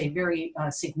is a very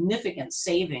significant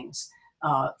savings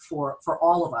for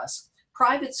all of us.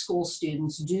 Private school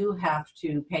students do have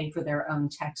to pay for their own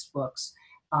textbooks,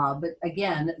 but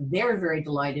again, they're very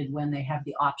delighted when they have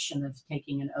the option of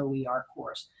taking an OER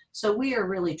course. So we are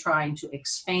really trying to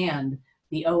expand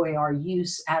the OER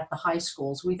use at the high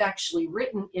schools. We've actually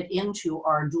written it into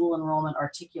our dual enrollment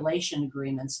articulation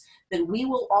agreements that we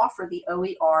will offer the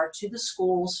OER to the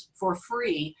schools for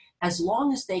free as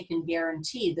long as they can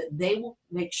guarantee that they will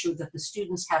make sure that the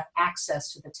students have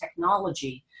access to the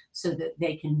technology so that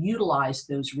they can utilize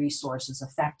those resources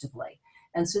effectively.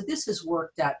 And so this has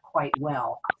worked out quite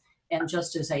well. And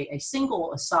just as a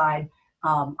single aside,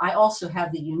 I also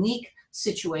have the unique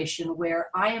situation where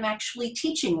I am actually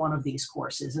teaching one of these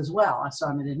courses as well. So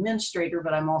I'm an administrator,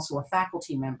 but I'm also a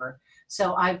faculty member.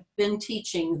 So I've been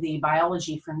teaching the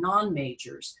biology for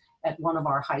non-majors at one of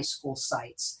our high school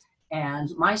sites. And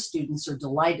my students are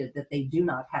delighted that they do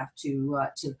not have to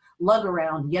lug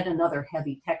around yet another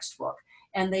heavy textbook.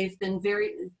 And they've been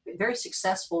very, very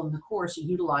successful in the course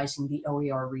utilizing the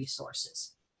OER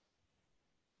resources.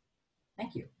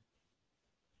 Thank you.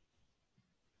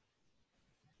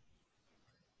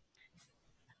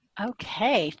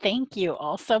 Okay, thank you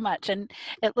all so much. And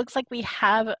it looks like we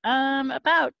have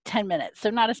about 10 minutes, so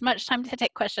not as much time to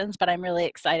take questions, but I'm really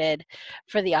excited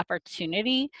for the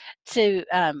opportunity to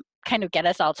kind of get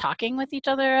us all talking with each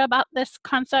other about this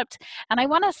concept. And I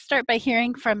want to start by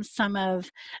hearing from some of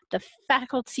the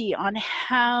faculty on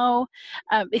how,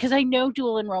 because I know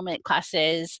dual enrollment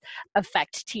classes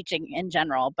affect teaching in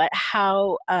general, but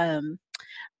how,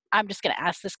 I'm just going to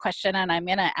ask this question, and I'm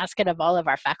going to ask it of all of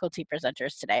our faculty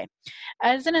presenters today.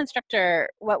 As an instructor,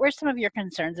 what were some of your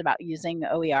concerns about using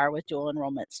OER with dual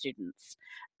enrollment students?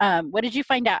 What did you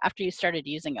find out after you started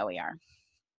using OER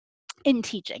in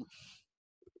teaching?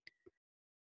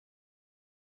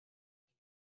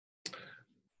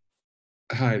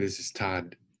 Hi, this is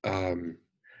Todd. I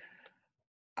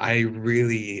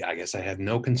guess I had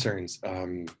no concerns,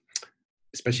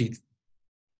 especially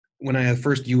when I had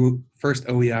first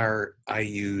OER I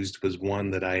used was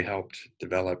one that I helped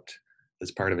develop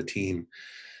as part of a team.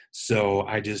 So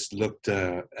I just looked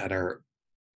at our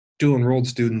dual enrolled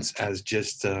students as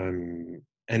just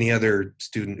any other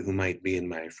student who might be in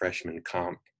my freshman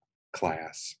comp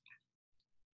class.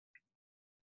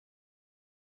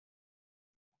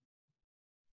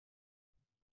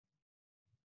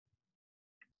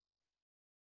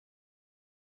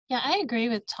 Yeah, I agree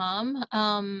with Tom.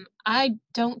 I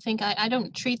don't think I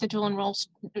don't treat the dual enroll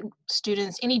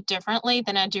students any differently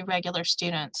than I do regular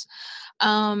students.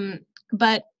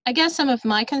 But I guess some of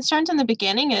my concerns in the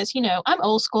beginning is, I'm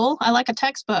old school. I like a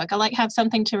textbook. I like have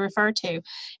something to refer to.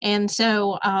 And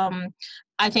so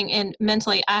I think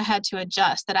mentally I had to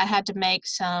adjust, that I had to make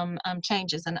some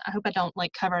changes. And I hope I don't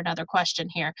cover another question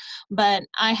here, but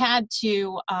I had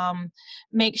to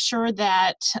make sure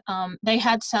that they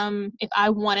had some, if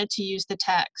I wanted to use the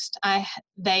text,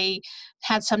 they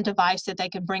had some device that they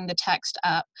could bring the text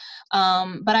up.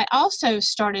 But I also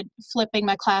started flipping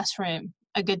my classroom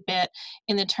a good bit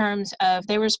in the terms of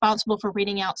they were responsible for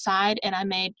reading outside, and I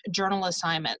made journal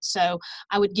assignments. So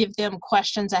I would give them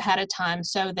questions ahead of time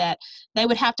so that they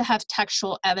would have to have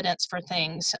textual evidence for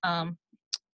things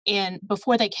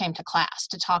before they came to class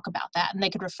to talk about that, and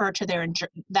they could refer to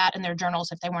that in their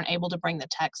journals if they weren't able to bring the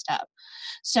text up.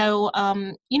 So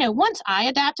once I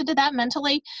adapted to that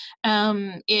mentally,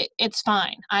 it's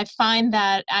fine. I find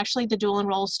that actually the dual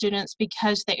enroll students,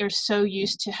 because they are so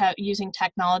used to using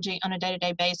technology on a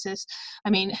day-to-day basis,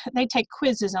 I mean, they take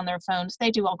quizzes on their phones,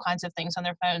 they do all kinds of things on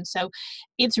their phones, so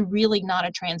it's really not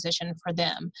a transition for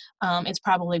them. It's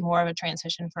probably more of a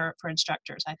transition for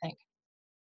instructors, I think.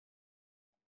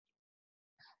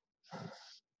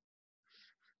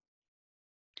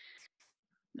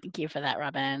 Thank you for that,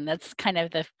 Robin. That's kind of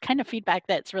the feedback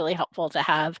that's really helpful to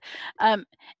have.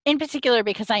 In particular,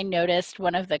 because I noticed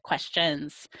one of the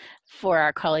questions for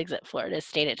our colleagues at Florida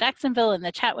State at Jacksonville in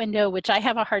the chat window, which I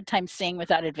have a hard time seeing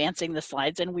without advancing the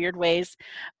slides in weird ways.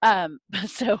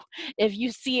 So if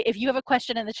you have a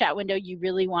question in the chat window you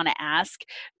really want to ask,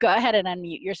 go ahead and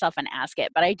unmute yourself and ask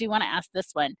it. But I do want to ask this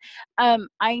one.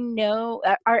 I know,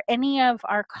 are any of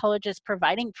our colleges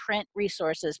providing print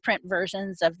resources, print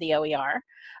versions of the OER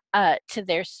to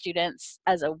their students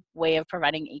as a way of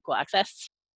providing equal access?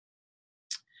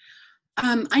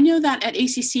 I know that at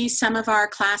ACC, some of our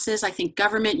classes, I think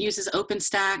government uses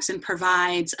OpenStax and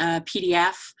provides a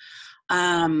PDF.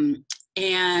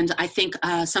 And I think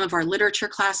some of our literature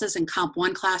classes and Comp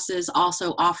 1 classes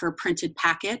also offer printed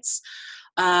packets.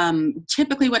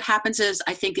 Typically what happens is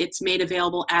I think it's made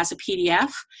available as a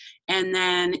PDF, and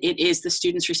then it is the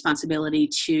student's responsibility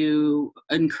to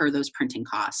incur those printing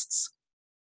costs.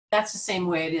 That's the same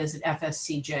way it is at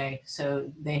FSCJ. So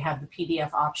they have the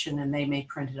PDF option and they may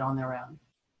print it on their own.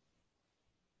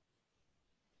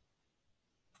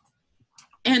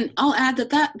 And I'll add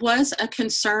that was a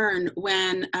concern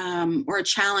when, or a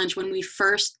challenge when we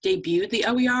first debuted the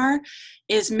OER,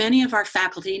 is many of our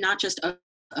faculty, not just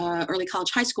early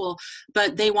college, high school,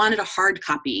 but they wanted a hard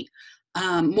copy.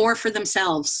 More for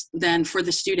themselves than for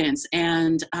the students.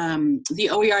 And the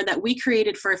OER that we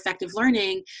created for effective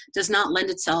learning does not lend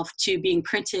itself to being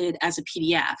printed as a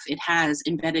PDF. It has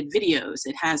embedded videos,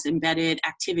 it has embedded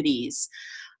activities,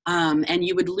 and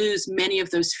you would lose many of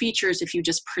those features if you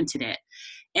just printed it.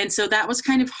 And so that was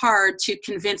kind of hard to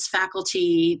convince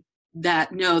faculty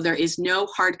that no, there is no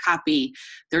hard copy,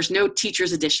 there's no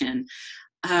teacher's edition.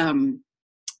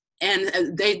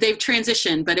 And they've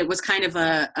transitioned, but it was kind of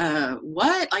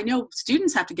what? I know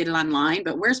students have to get it online,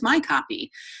 but where's my copy?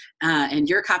 And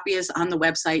your copy is on the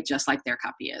website just like their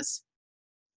copy is.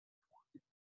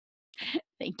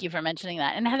 Thank you for mentioning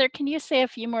that. And Heather, can you say a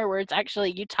few more words?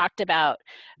 Actually, you talked about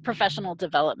professional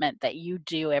development that you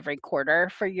do every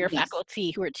quarter for your faculty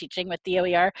who are teaching with the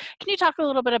OER. Can you talk a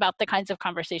little bit about the kinds of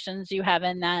conversations you have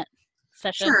in that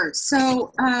session? Sure.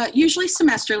 So usually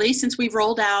semesterly, since we've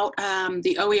rolled out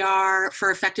the OER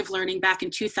for effective learning back in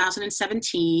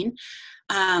 2017,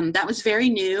 that was very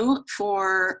new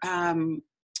for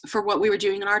what we were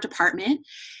doing in our department.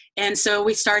 And so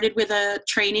we started with a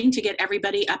training to get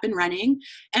everybody up and running.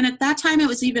 And at that time, it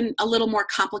was even a little more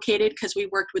complicated because we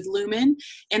worked with Lumen.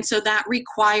 And so that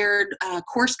required a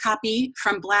course copy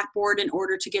from Blackboard in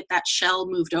order to get that shell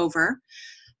moved over.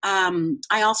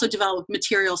 I also developed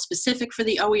material specific for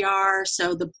the OER.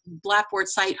 So the Blackboard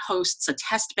site hosts a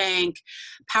test bank,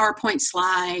 PowerPoint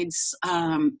slides,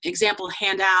 example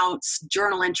handouts,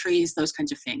 journal entries, those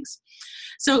kinds of things.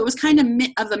 So it was kind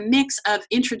of a mix of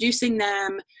introducing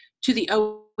them to the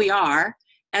OER,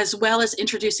 as well as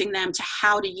introducing them to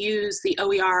how to use the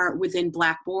OER within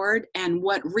Blackboard and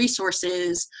what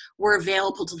resources were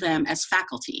available to them as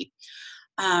faculty.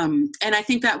 And I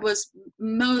think that was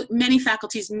many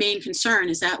faculty's main concern,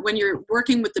 is that when you're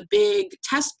working with the big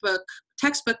textbook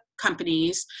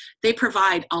companies, they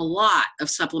provide a lot of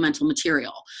supplemental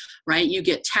material, right? You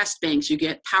get test banks, you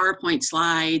get PowerPoint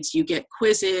slides, you get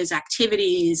quizzes,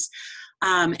 activities.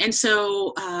 And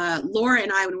so Laura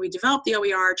and I, when we developed the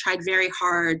OER, tried very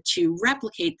hard to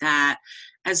replicate that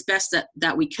as best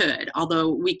that we could, although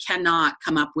we cannot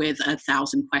come up with a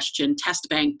 1,000-question test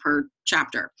bank per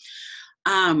chapter.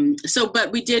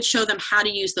 But we did show them how to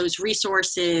use those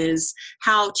resources,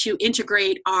 how to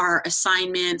integrate our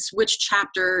assignments, which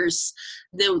chapters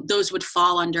those would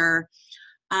fall under.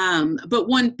 But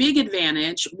one big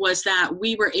advantage was that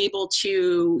we were able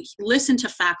to listen to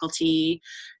faculty.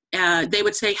 They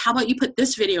would say, how about you put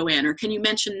this video in, or can you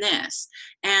mention this?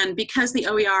 And because the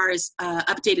OER is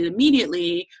updated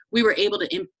immediately, we were able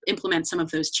to implement some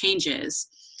of those changes.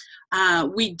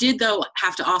 We did, though,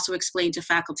 have to also explain to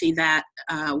faculty that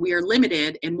we are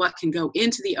limited in what can go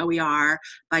into the OER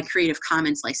by Creative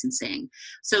Commons licensing.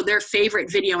 So their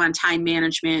favorite video on time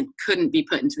management couldn't be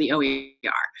put into the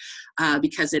OER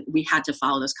because we had to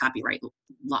follow those copyright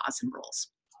laws and rules.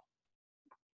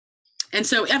 And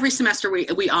so every semester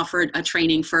we offered a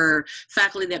training for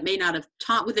faculty that may not have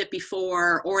taught with it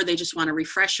before, or they just want a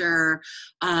refresher,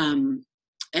 and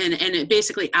it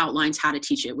basically outlines how to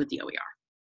teach it with the OER.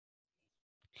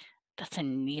 That's a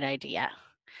neat idea.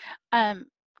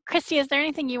 Christy, is there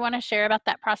anything you want to share about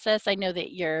that process? I know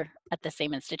that you're at the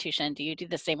same institution. Do you do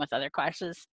the same with other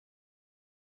classes?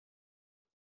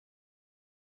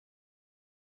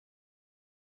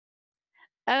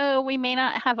 Oh, we may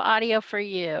not have audio for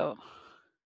you.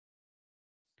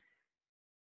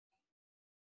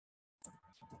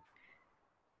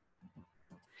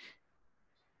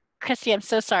 Christy, I'm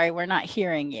so sorry, we're not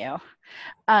hearing you.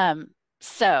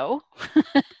 So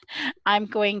I'm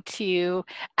going to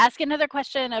ask another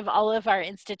question of all of our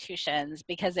institutions,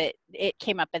 because it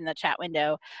came up in the chat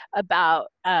window about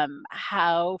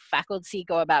how faculty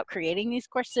go about creating these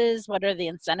courses. What are the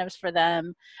incentives for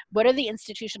them? What are the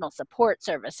institutional support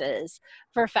services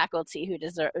for faculty who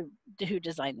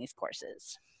design these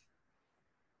courses?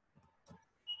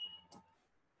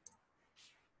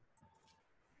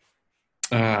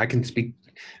 I can speak.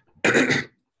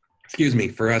 Excuse me.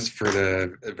 For us, for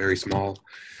the very small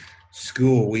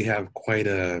school, we have quite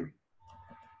a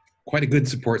good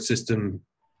support system,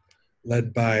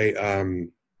 led by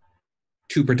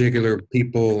two particular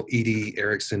people, Edie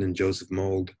Erickson and Joseph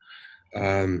Mold,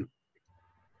 and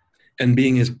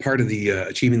being as part of the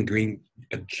Achieving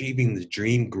the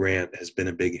Dream grant has been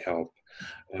a big help.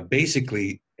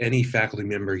 Basically, any faculty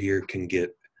member here can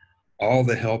get all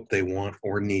the help they want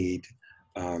or need.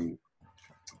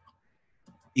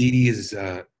 Edie is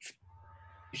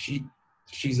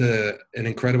she's an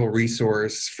incredible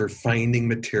resource for finding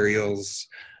materials,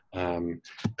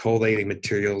 collating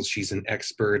materials. She's an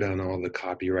expert on all the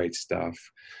copyright stuff.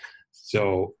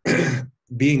 So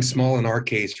being small in our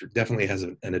case definitely has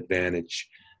an advantage.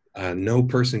 No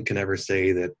person can ever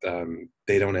say that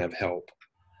they don't have help.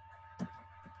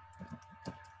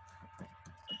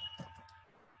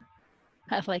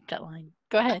 I like that line.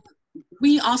 Go ahead.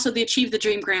 We also, the Achieve the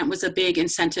Dream grant was a big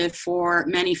incentive for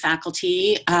many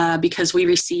faculty because we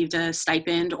received a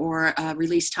stipend or a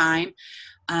release time.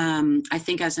 I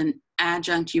think as an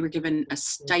adjunct, you were given a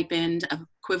stipend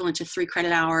equivalent to 3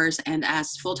 credit hours, and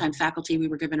as full-time faculty, we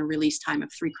were given a release time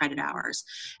of 3 credit hours.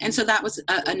 And so that was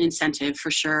an incentive for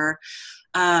sure.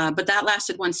 But that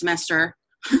lasted 1 semester.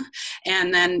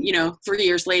 And then, 3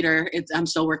 years later, I'm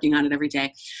still working on it every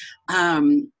day.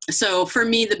 So for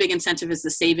me, the big incentive is the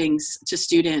savings to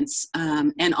students,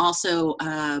 and also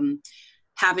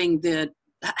having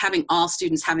all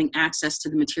students having access to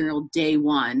the material day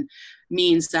one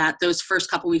means that those first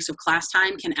couple weeks of class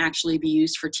time can actually be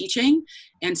used for teaching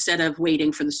instead of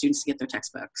waiting for the students to get their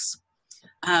textbooks.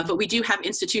 But we do have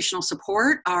institutional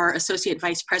support. Our Associate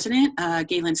Vice President,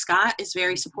 Galen Scott, is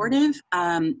very supportive.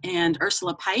 And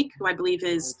Ursula Pike, who I believe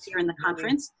is here in the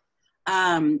conference,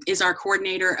 is our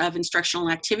coordinator of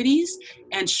instructional activities.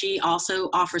 And she also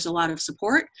offers a lot of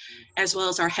support, as well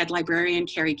as our head librarian,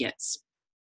 Carrie Gitz.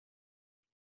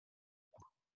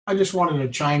 I just wanted to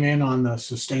chime in on the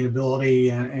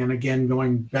sustainability and again,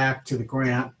 going back to the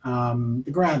grant.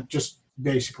 The grant just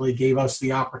basically gave us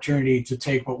the opportunity to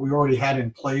take what we already had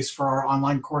in place for our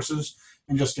online courses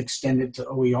and just extend it to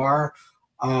OER.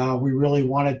 We really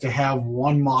wanted to have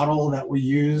one model that we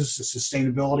use, a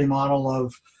sustainability model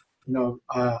of,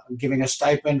 giving a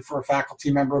stipend for a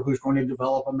faculty member who's going to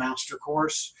develop a master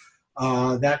course.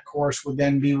 That course would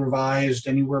then be revised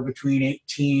anywhere between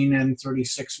 18 and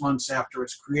 36 months after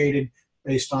it's created,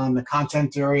 based on the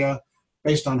content area,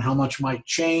 based on how much might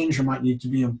change or might need to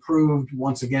be improved.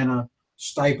 Once again, a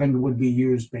stipend would be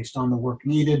used based on the work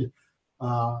needed.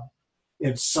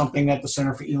 It's something that the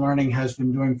Center for E-Learning has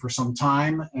been doing for some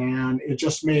time, and it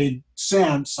just made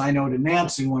sense, I know, to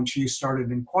Nancy when she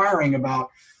started inquiring about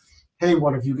hey,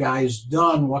 what have you guys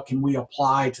done? What can we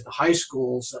apply to the high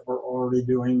schools that we're already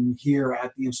doing here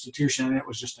at the institution? And it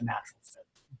was just a natural fit.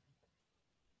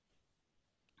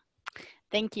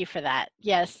 Thank you for that.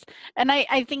 Yes. And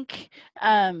I think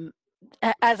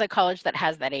as a college that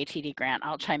has that ATD grant,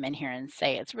 I'll chime in here and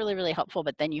say it's really, really helpful,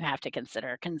 but then you have to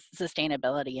consider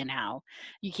sustainability and how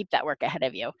you keep that work ahead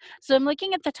of you. So I'm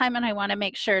looking at the time and I want to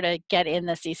make sure to get in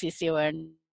the CCCO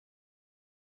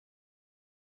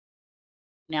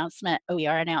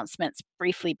OER announcements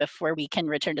briefly before we can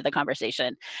return to the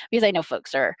conversation, because I know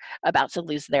folks are about to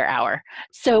lose their hour.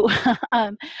 So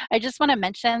I just want to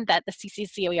mention that the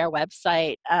CCC OER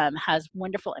website has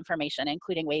wonderful information,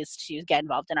 including ways to get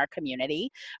involved in our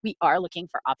community. We are looking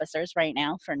for officers right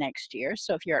now for next year.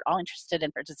 So if you're at all interested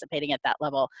in participating at that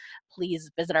level,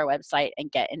 please visit our website and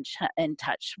get in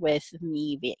touch with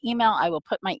me via email. I will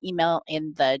put my email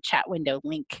in the chat window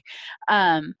link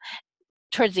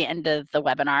towards the end of the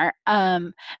webinar.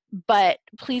 But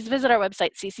please visit our website,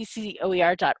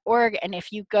 cccoer.org, and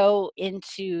if you go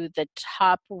into the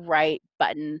top right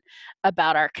button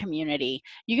about our community,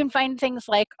 you can find things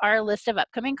like our list of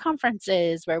upcoming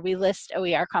conferences, where we list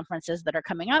OER conferences that are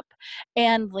coming up,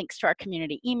 and links to our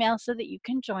community email so that you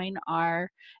can join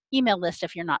our email list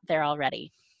if you're not there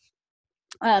already.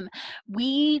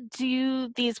 We do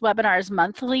these webinars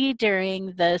monthly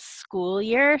during the school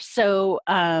year. So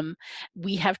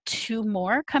we have 2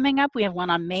 more coming up. We have one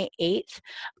on May 8th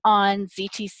on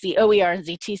ZTC, OER and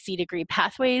ZTC degree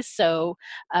pathways. So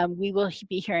we will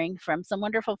be hearing from some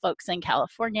wonderful folks in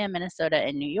California, Minnesota,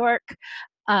 and New York.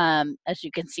 As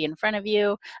you can see in front of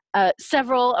you.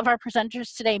 Several of our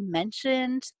presenters today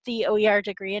mentioned the OER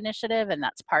degree initiative, and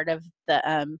that's part of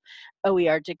the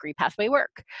OER degree pathway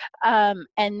work.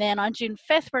 And then on June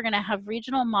 5th, we're going to have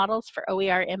regional models for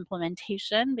OER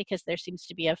implementation, because there seems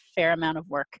to be a fair amount of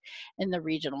work in the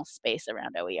regional space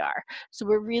around OER. So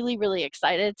we're really, really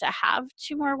excited to have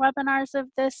 2 more webinars of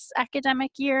this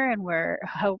academic year, and we're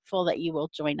hopeful that you will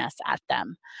join us at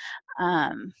them.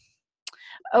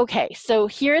 Okay, so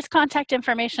here's contact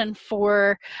information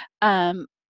for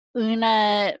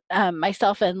Una,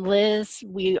 myself, and Liz.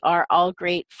 We are all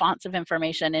great fonts of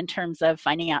information in terms of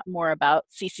finding out more about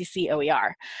CCC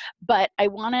OER. But I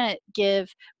want to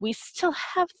we still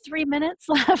have 3 minutes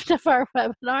left of our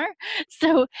webinar.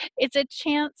 So it's a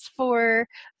chance for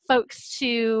folks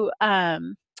to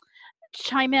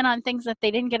chime in on things that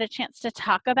they didn't get a chance to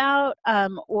talk about,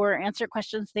 or answer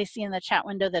questions they see in the chat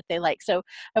window that they like. So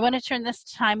I want to turn this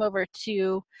time over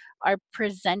to our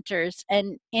presenters,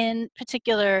 and in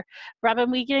particular, Robin,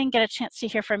 we didn't get a chance to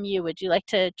hear from you. Would you like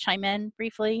to chime in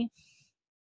briefly?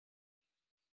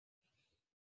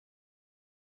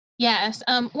 Yes.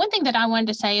 One thing that I wanted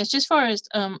to say is, just for as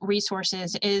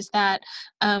resources, is that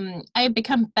I have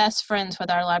become best friends with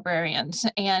our librarians.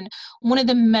 And one of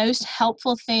the most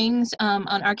helpful things on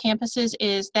our campuses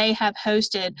is they have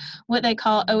hosted what they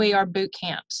call OER boot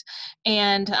camps.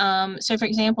 And so, for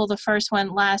example, the first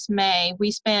one last May, we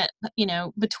spent,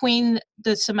 between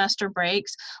the semester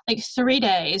breaks, like 3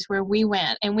 days where we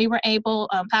went, and we were able,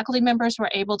 faculty members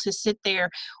were able to sit there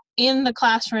in the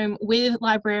classroom with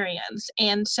librarians.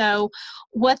 And so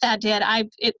what that did,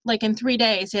 like in 3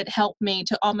 days, it helped me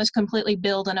to almost completely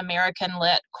build an American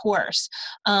Lit course,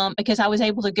 because I was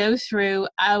able to go through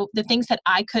the things that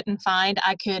I couldn't find.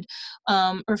 I could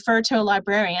refer to a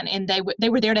librarian, and they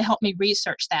were there to help me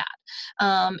research that.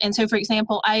 And so, for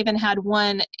example, I even had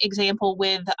one example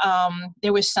with,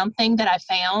 there was something that I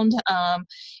found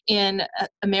in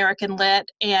American Lit,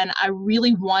 and I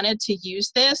really wanted to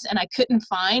use this, and I couldn't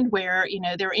find where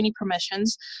there were any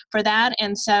permissions for that.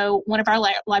 And so one of our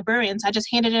librarians, I just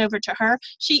handed it over to her.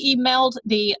 She emailed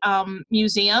the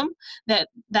museum that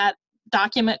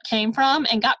document came from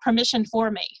and got permission for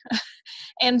me.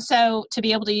 And so to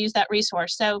be able to use that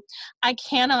resource. So I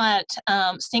cannot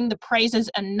sing the praises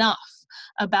enough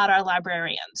about our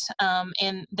librarians,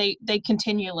 and they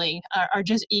continually are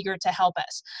just eager to help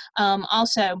us.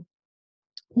 Also,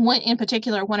 one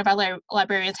of our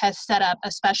librarians has set up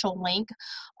a special link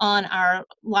on our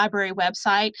library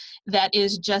website that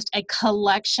is just a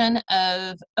collection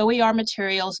of OER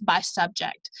materials by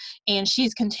subject, and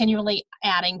she's continually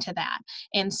adding to that.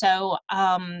 And so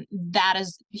that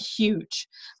is huge,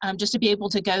 just to be able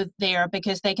to go there,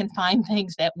 because they can find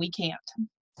things that we can't,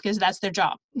 because that's their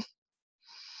job.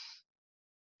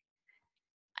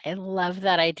 I love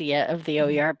that idea of the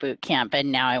OER boot camp,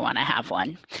 and now I want to have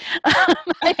one.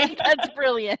 I think that's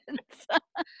brilliant.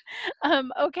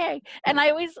 Okay, and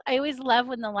I always love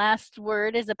when the last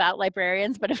word is about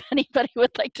librarians, but if anybody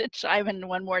would like to chime in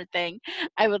one more thing,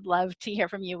 I would love to hear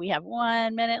from you. We have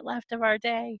 1 minute left of our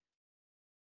day.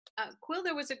 Quill,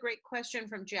 there was a great question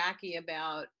from Jackie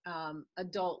about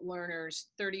adult learners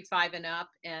 35 and up,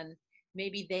 and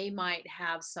maybe they might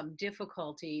have some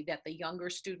difficulty that the younger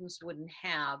students wouldn't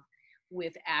have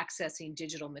with accessing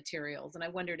digital materials. And I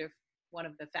wondered if one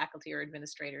of the faculty or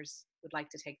administrators would like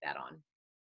to take that on.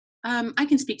 I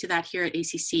can speak to that here at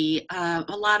ACC.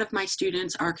 A lot of my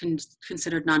students are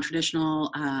considered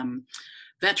non-traditional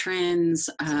veterans,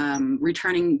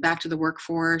 returning back to the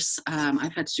workforce.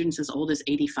 I've had students as old as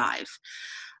 85.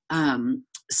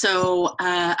 So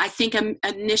I think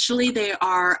initially they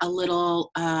are a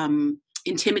little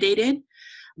intimidated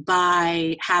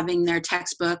by having their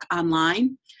textbook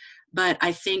online. But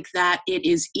I think that it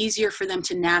is easier for them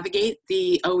to navigate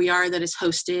the OER that is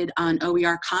hosted on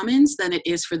OER Commons than it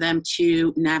is for them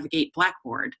to navigate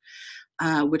Blackboard,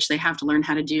 which they have to learn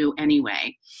how to do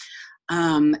anyway.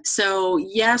 So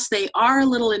yes, they are a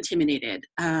little intimidated.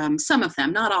 Some of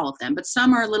them, not all of them, but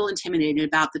some are a little intimidated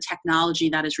about the technology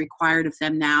that is required of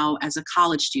them now as a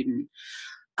college student.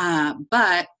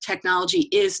 But technology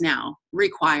is now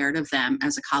required of them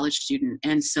as a college student.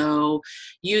 And so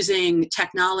using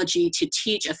technology to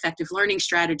teach effective learning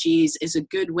strategies is a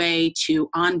good way to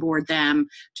onboard them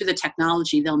to the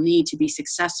technology they'll need to be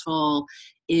successful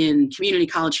in community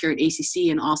college here at ACC,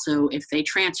 and also if they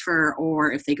transfer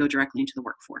or if they go directly into the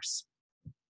workforce.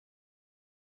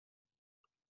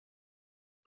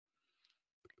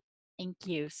 Thank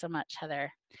you so much,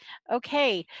 Heather.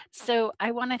 Okay, so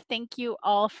I want to thank you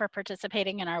all for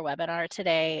participating in our webinar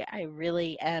today. I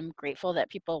really am grateful that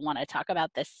people want to talk about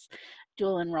this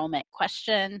dual enrollment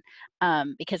question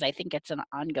because I think it's an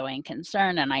ongoing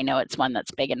concern, and I know it's one that's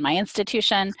big in my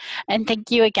institution. And thank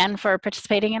you again for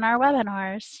participating in our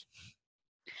webinars.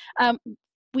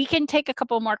 We can take a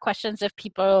couple more questions if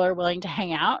people are willing to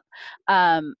hang out,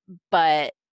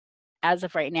 but as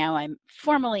of right now, I'm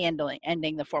formally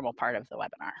ending the formal part of the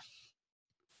webinar.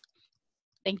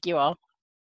 Thank you all.